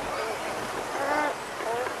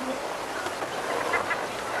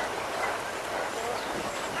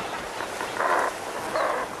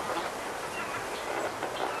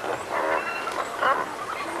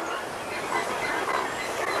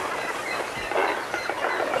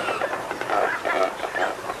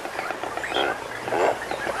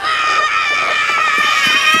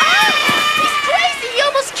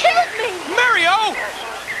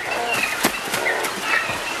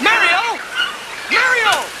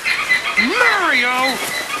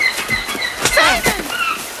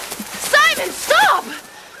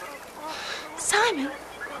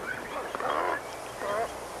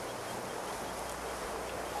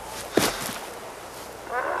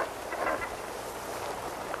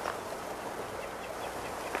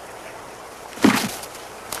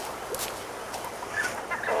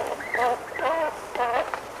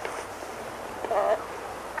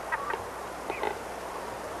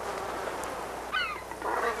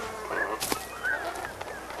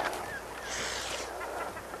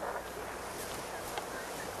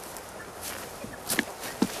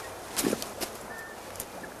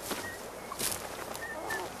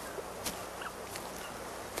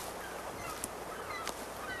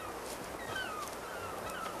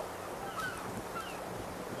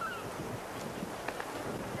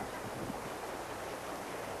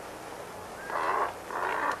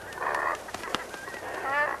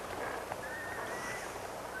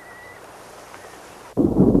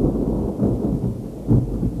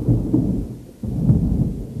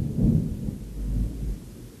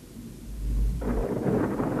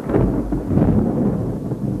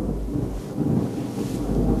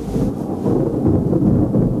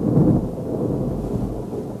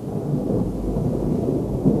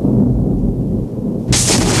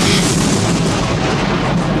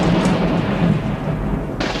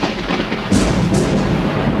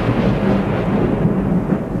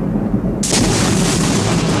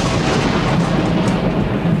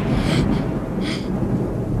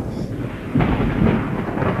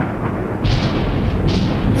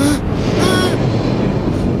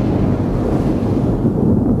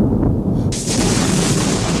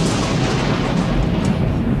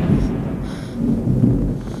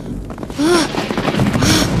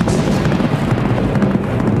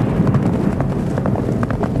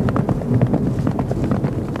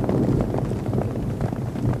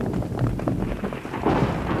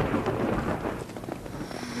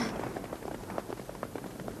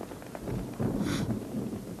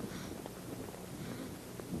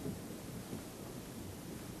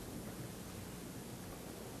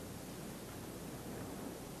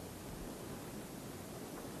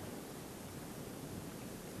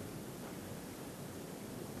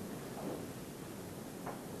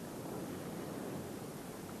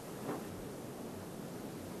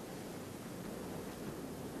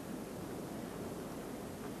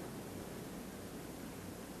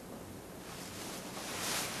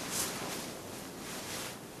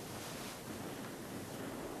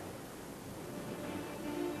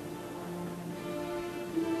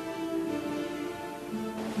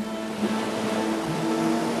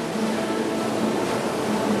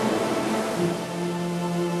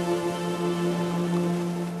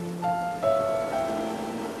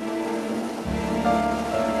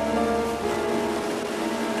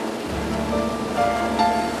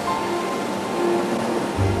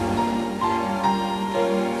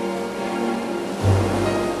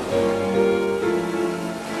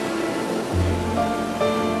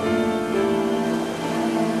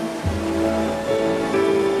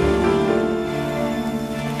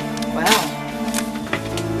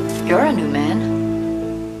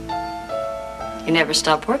 never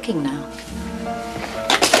stop working now.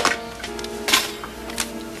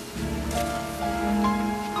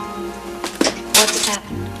 What's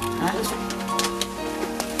happened, huh?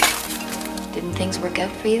 Didn't things work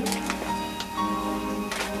out for you?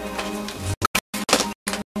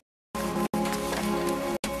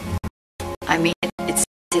 I mean, it's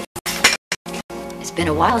been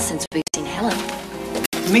a while since we've seen Helen.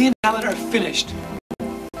 Me and Helen are finished.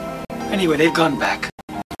 Anyway, they've gone back.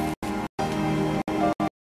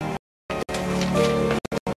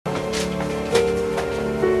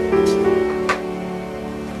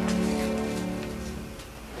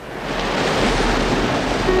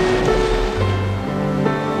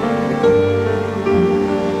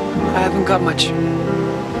 I haven't got much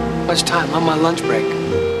time. I'm on my lunch break.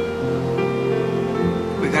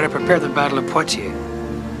 We gotta prepare the Battle of Poitiers.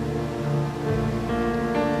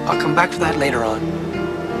 I'll come back to that later on.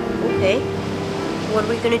 Okay. What are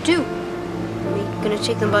we gonna do? Are we gonna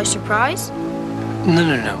take them by surprise?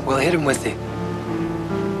 No. We'll hit them with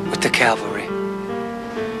the cavalry.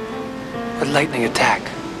 With lightning attack.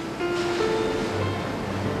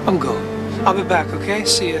 I'm going. I'll be back, okay?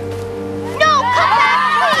 See ya. No, come back!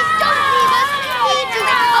 Please, don't leave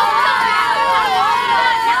us!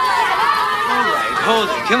 All right, hold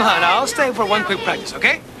it. Come on, I'll stay for one quick practice,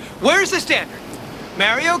 okay? Where's the standard?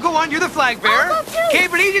 Mario, go on, you're the flag bearer. I'll go too.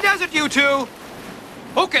 Cape it easy does it, you two.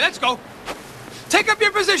 Okay, let's go. Take up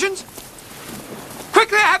your positions.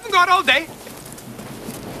 Quickly, I haven't got all day.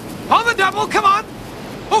 On the double, come on.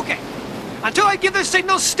 Okay. Until I give the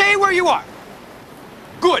signal, stay where you are.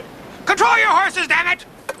 Good. Control your horses, damn it.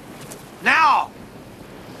 Now.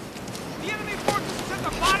 The enemy forces is at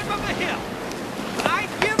the bottom of the hill. When I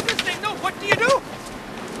give the signal, what do you do?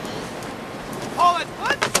 All at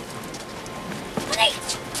once?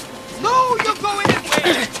 Wait! No, you'll go in and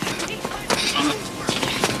wait.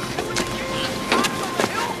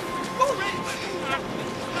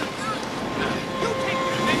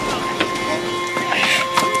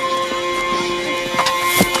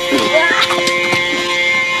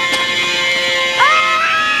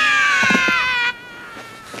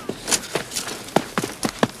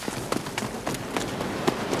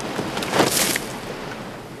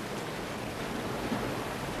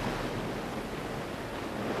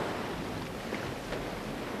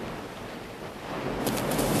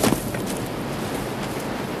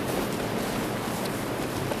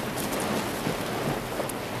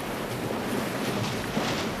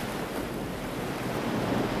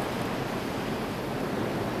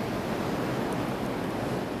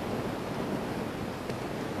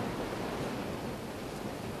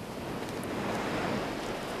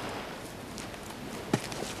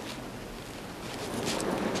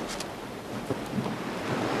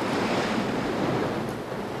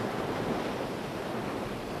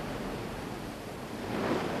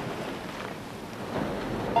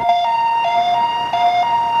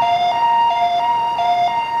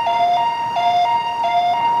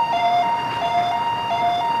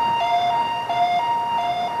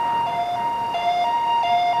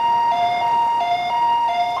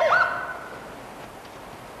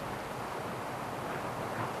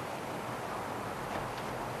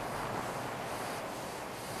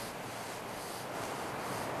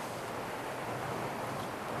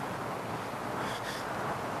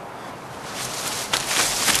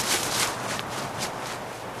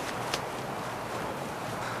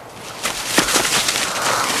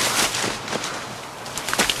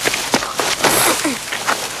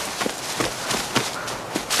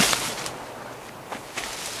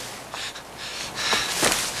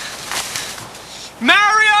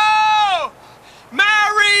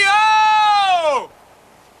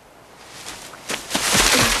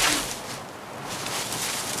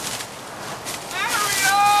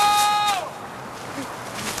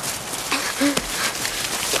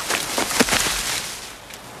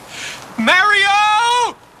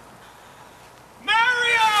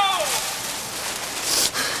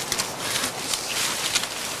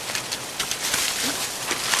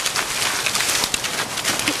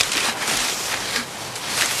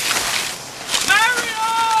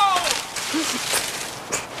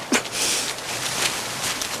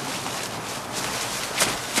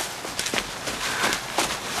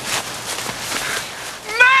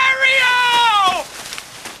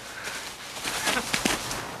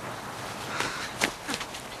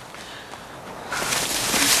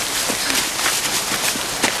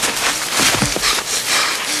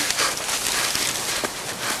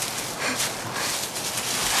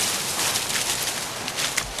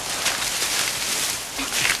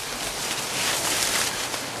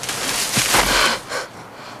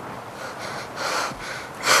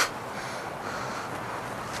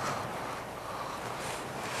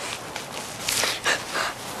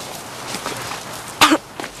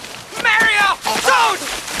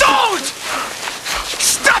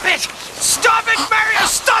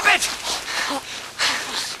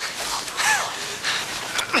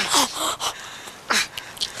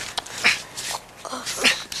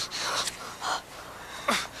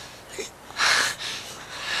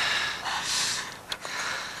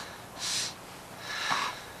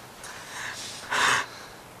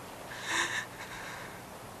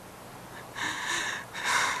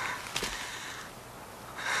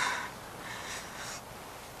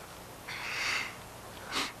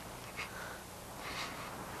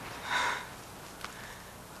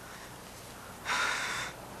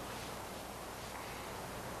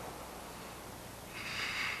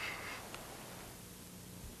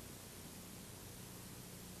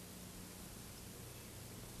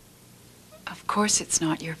 Of course it's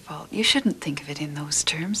not your fault. You shouldn't think of it in those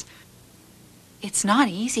terms. It's not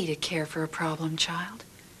easy to care for a problem child.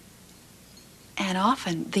 And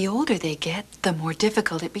often, the older they get, the more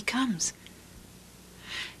difficult it becomes.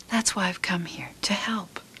 That's why I've come here, to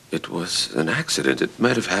help. It was an accident. It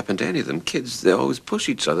might have happened to any of them. Kids, they always push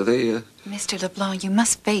each other. Mr. LeBlanc, you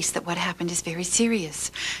must face that what happened is very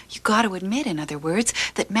serious. You got to admit, in other words,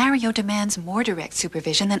 that Mario demands more direct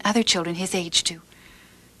supervision than other children his age do.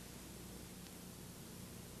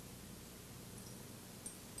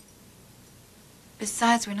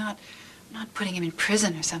 Besides, we're not putting him in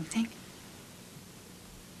prison or something.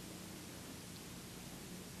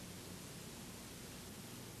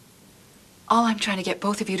 All I'm trying to get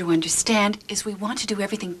both of you to understand is we want to do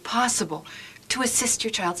everything possible to assist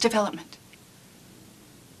your child's development.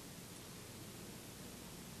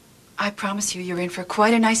 I promise you, you're in for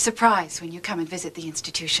quite a nice surprise when you come and visit the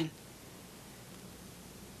institution.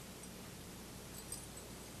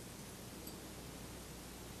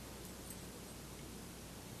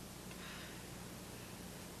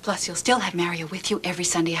 Plus, you'll still have Mario with you every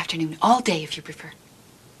Sunday afternoon, all day if you prefer.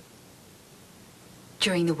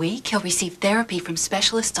 During the week, he'll receive therapy from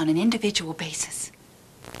specialists on an individual basis.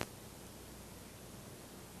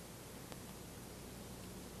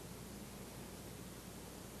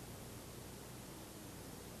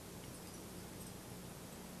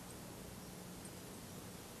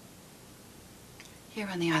 Here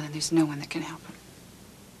on the island, there's no one that can help him.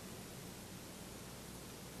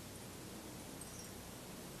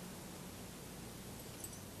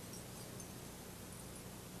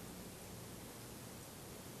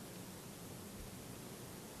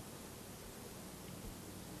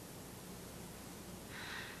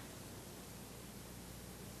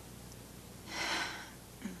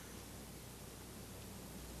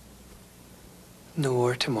 No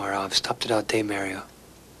war tomorrow. I've stopped it all day, Mario.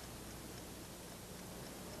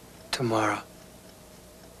 Tomorrow,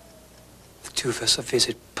 the two of us will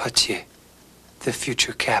visit Poitiers, the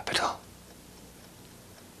future capital.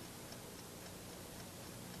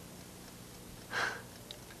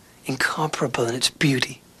 Incomparable in its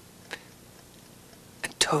beauty,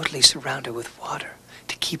 and totally surrounded with water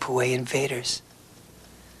to keep away invaders.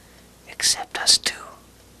 Except us two.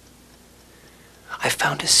 I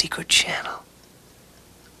found a secret channel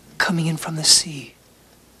coming in from the sea.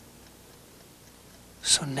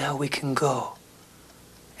 So now we can go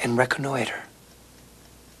and reconnoiter.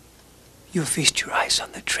 You'll feast your eyes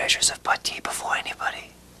on the treasures of Poitiers before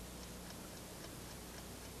anybody.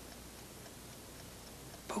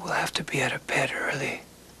 But we'll have to be out of bed early.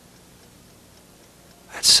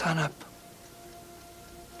 At sunup.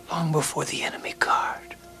 Long before the enemy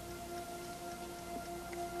guard.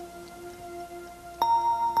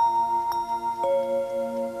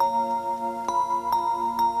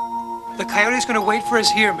 The coyote's gonna wait for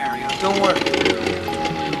us here, Mario. Don't worry.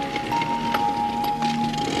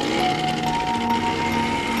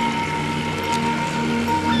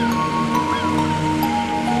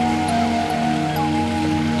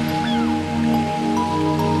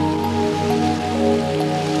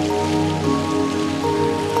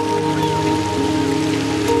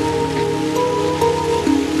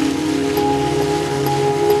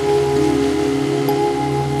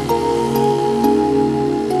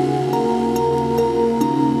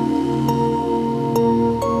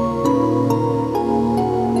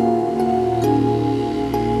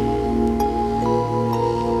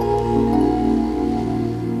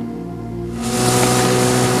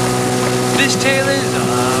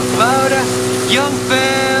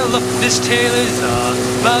 This tale is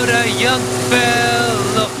about a young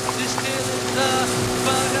fellow. This tale is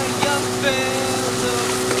about a young fellow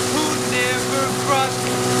who never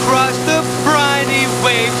crossed the briny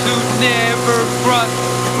waves, who never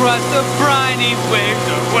crossed the briny waves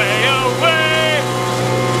away, away.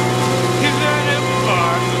 He's in a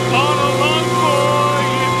park on a long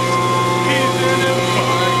voyage. He's in a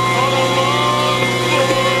park on a long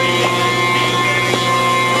voyage.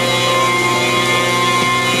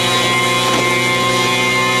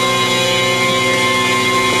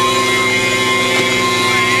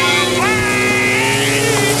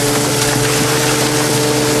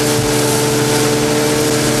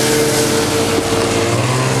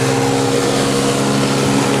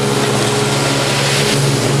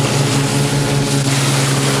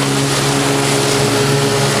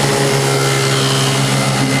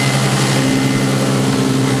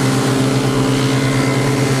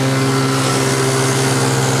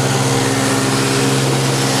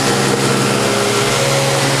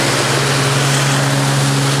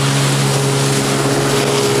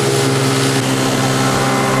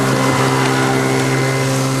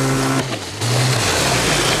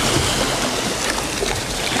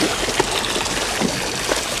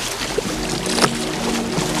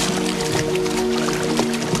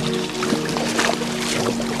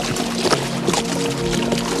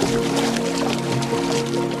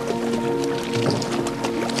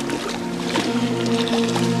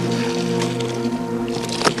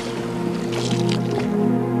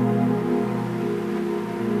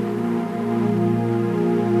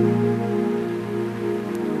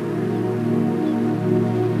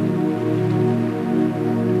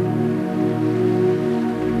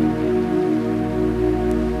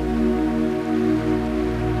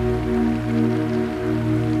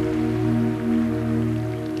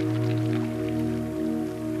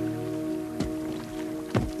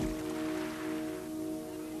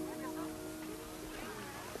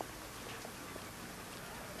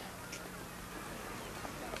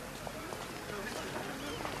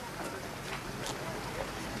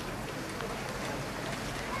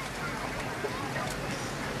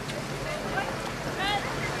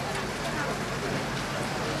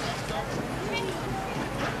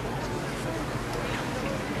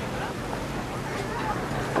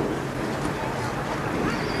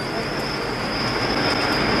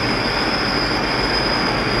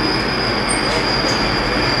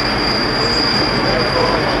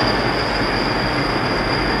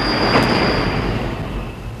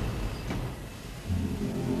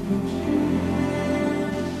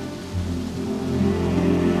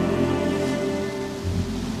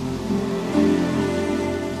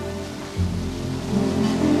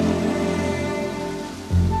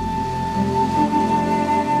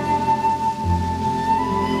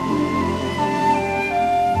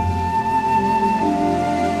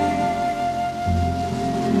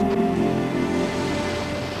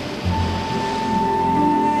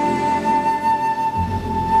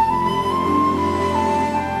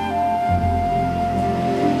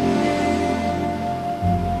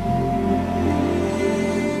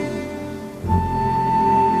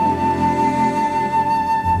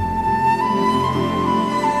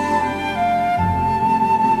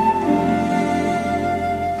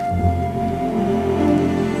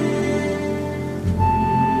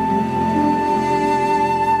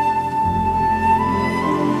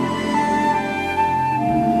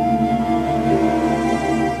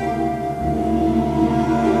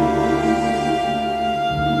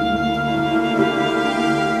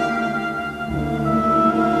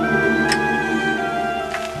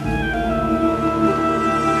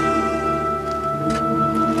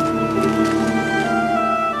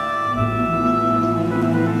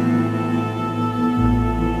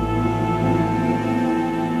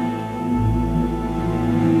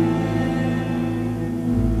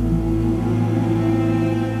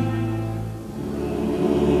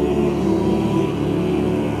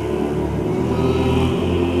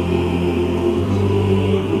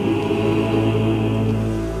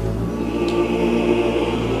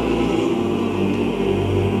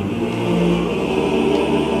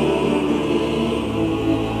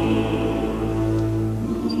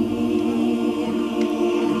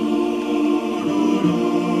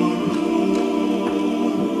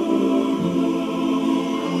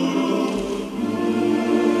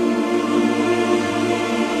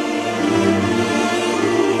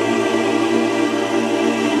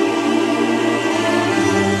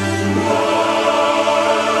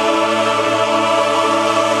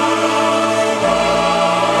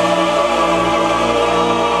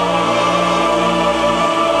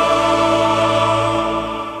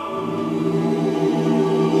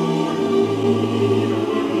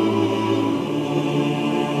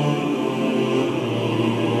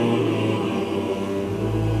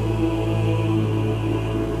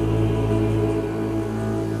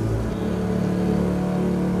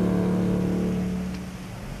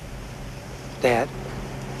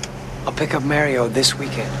 of Mario this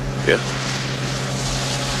weekend. Yeah?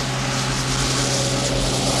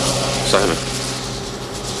 Simon.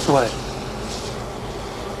 What?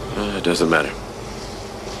 It doesn't matter.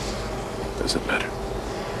 Doesn't matter.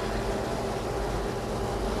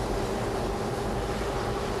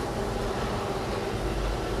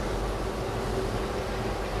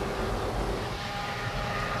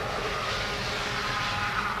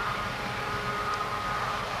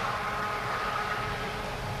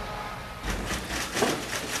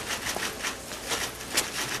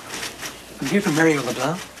 I'm here for Mario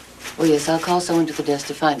LeBlanc. Oh, yes, I'll call someone to the desk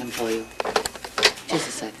to find them for you. Just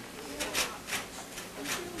a second.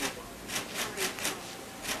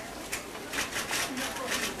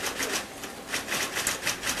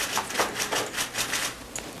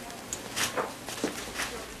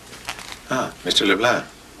 Ah, Mr. LeBlanc.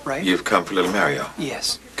 Right? You've come for little Mario.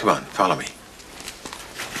 Yes. Come on, follow me.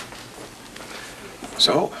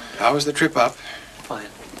 So, how was the trip up? Fine.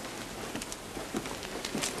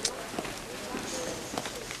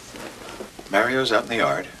 Mario's out in the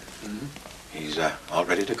yard. Mm-hmm. He's all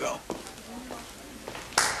ready to go.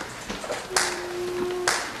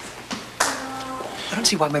 I don't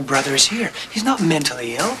see why my brother is here. He's not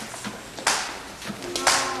mentally ill.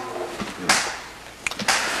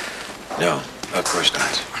 No, of course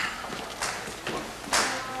not.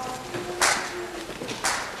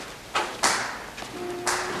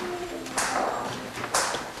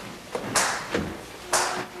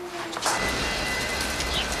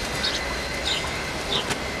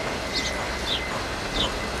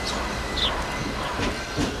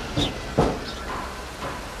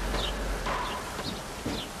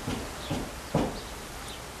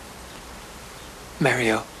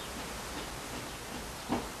 Mario.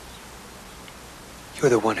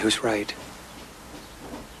 You're the one who's right.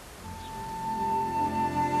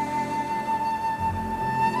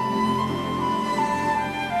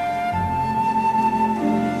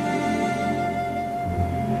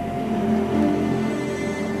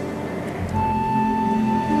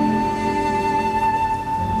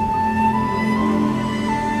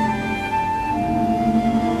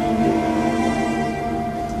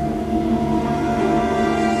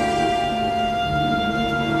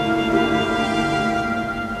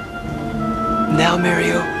 Now,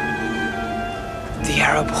 Mario, the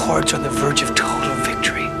Arab horde's on the verge of total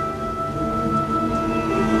victory.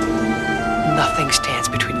 Nothing stands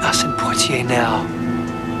between us and Poitiers now.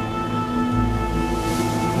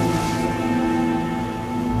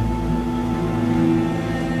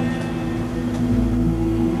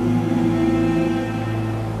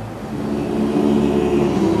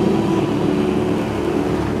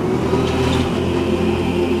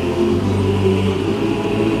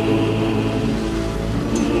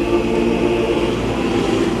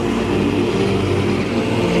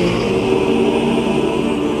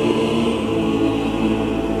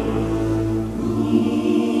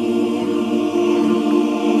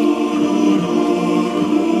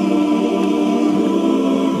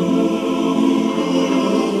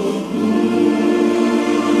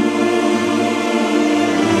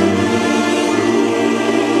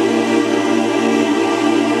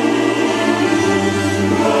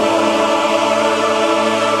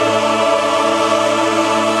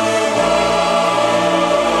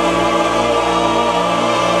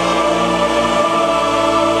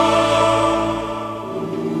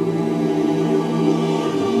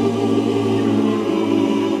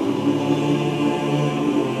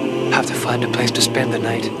 Have to find a place to spend the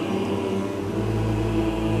night.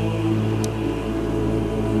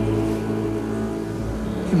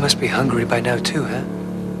 You must be hungry by now too, huh?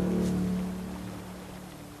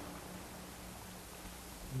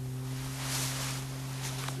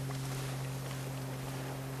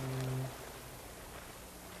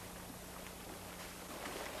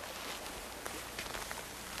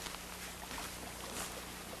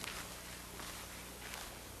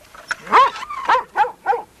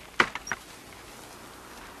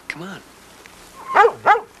 Come on.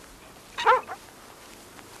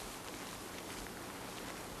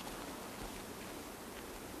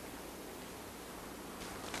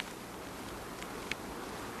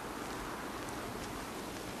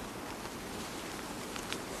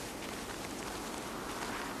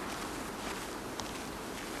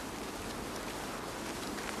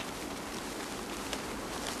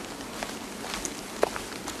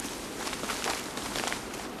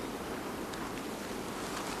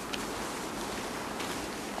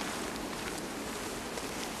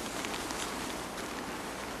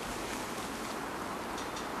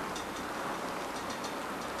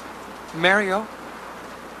 Mario?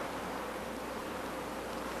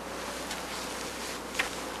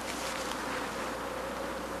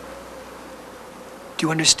 Do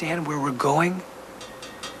you understand where we're going?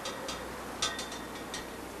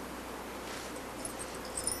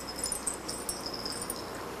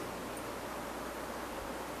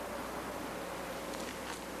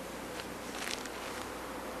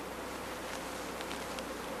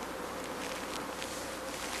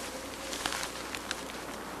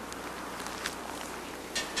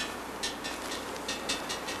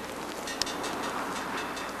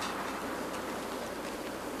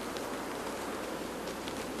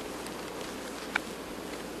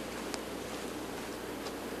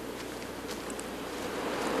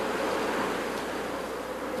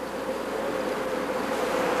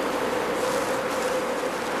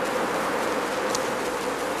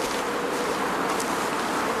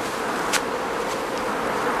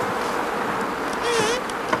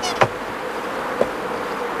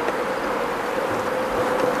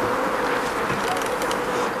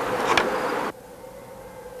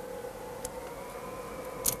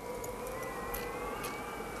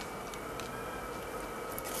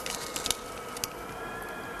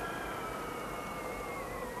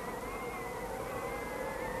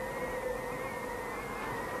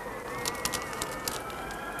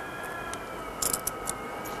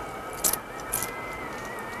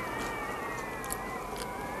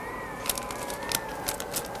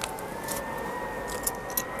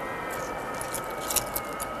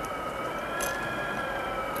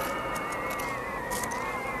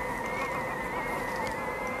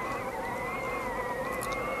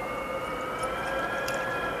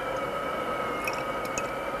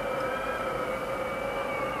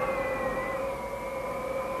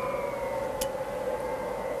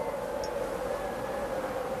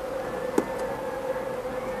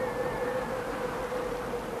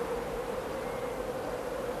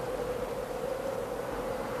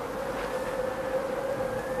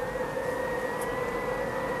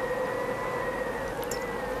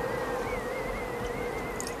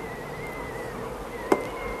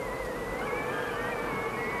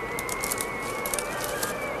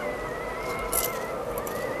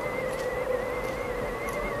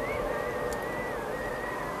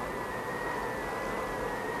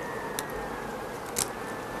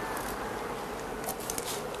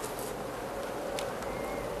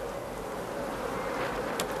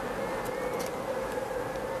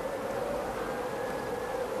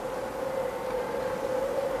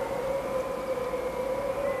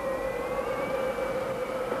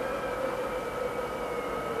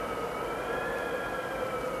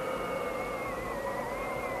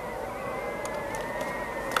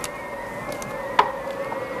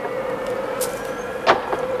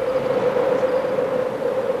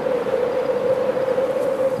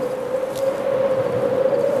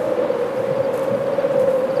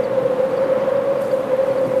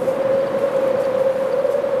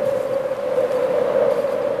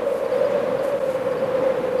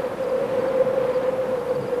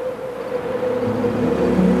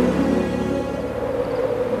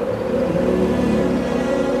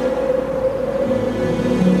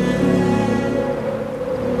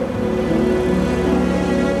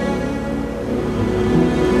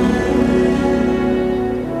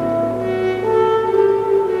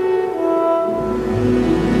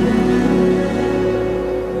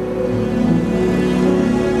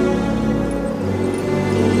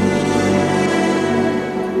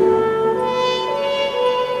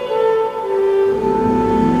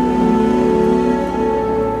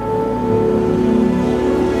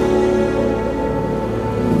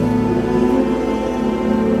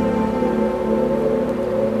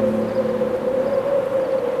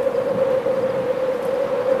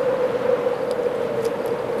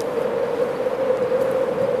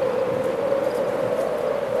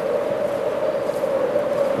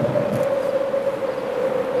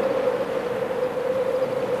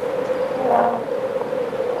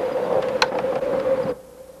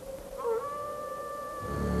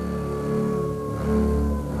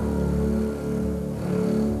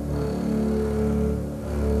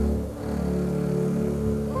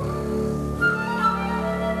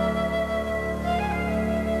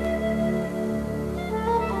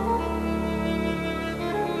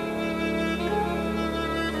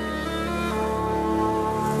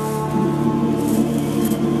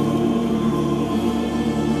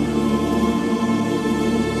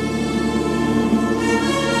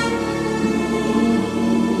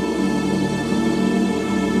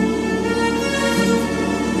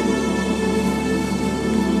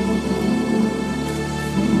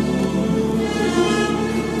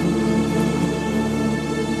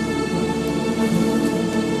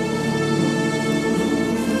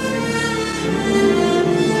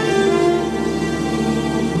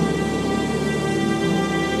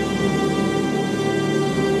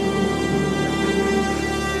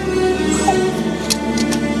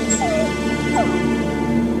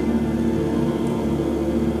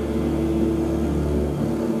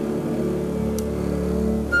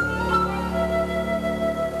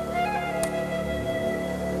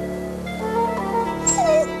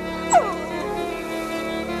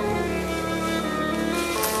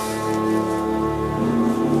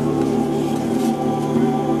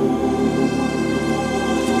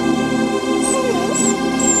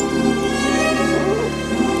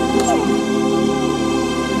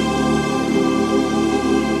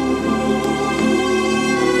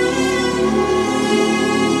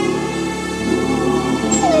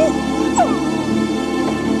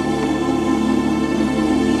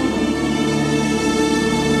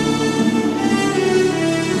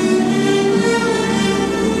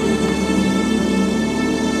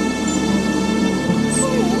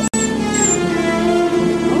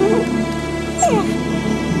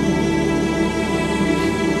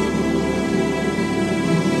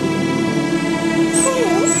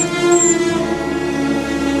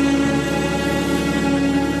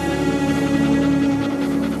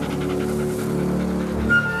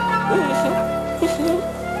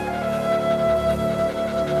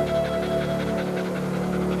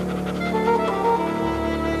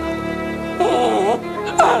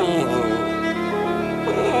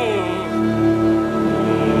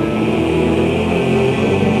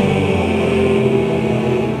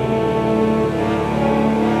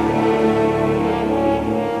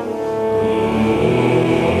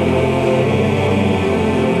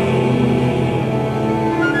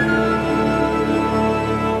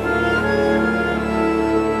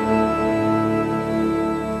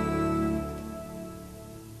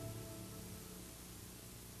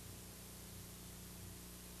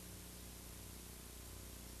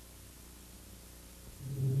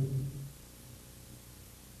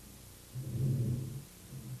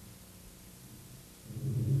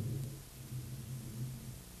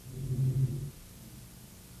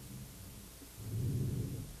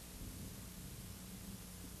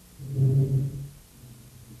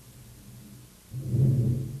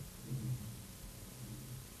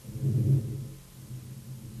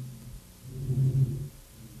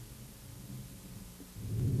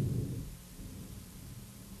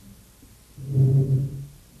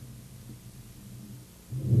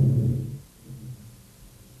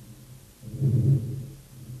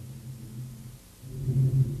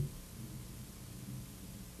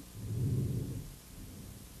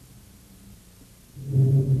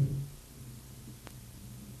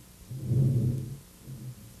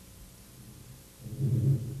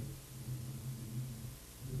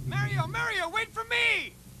 Mario, wait for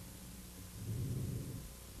me!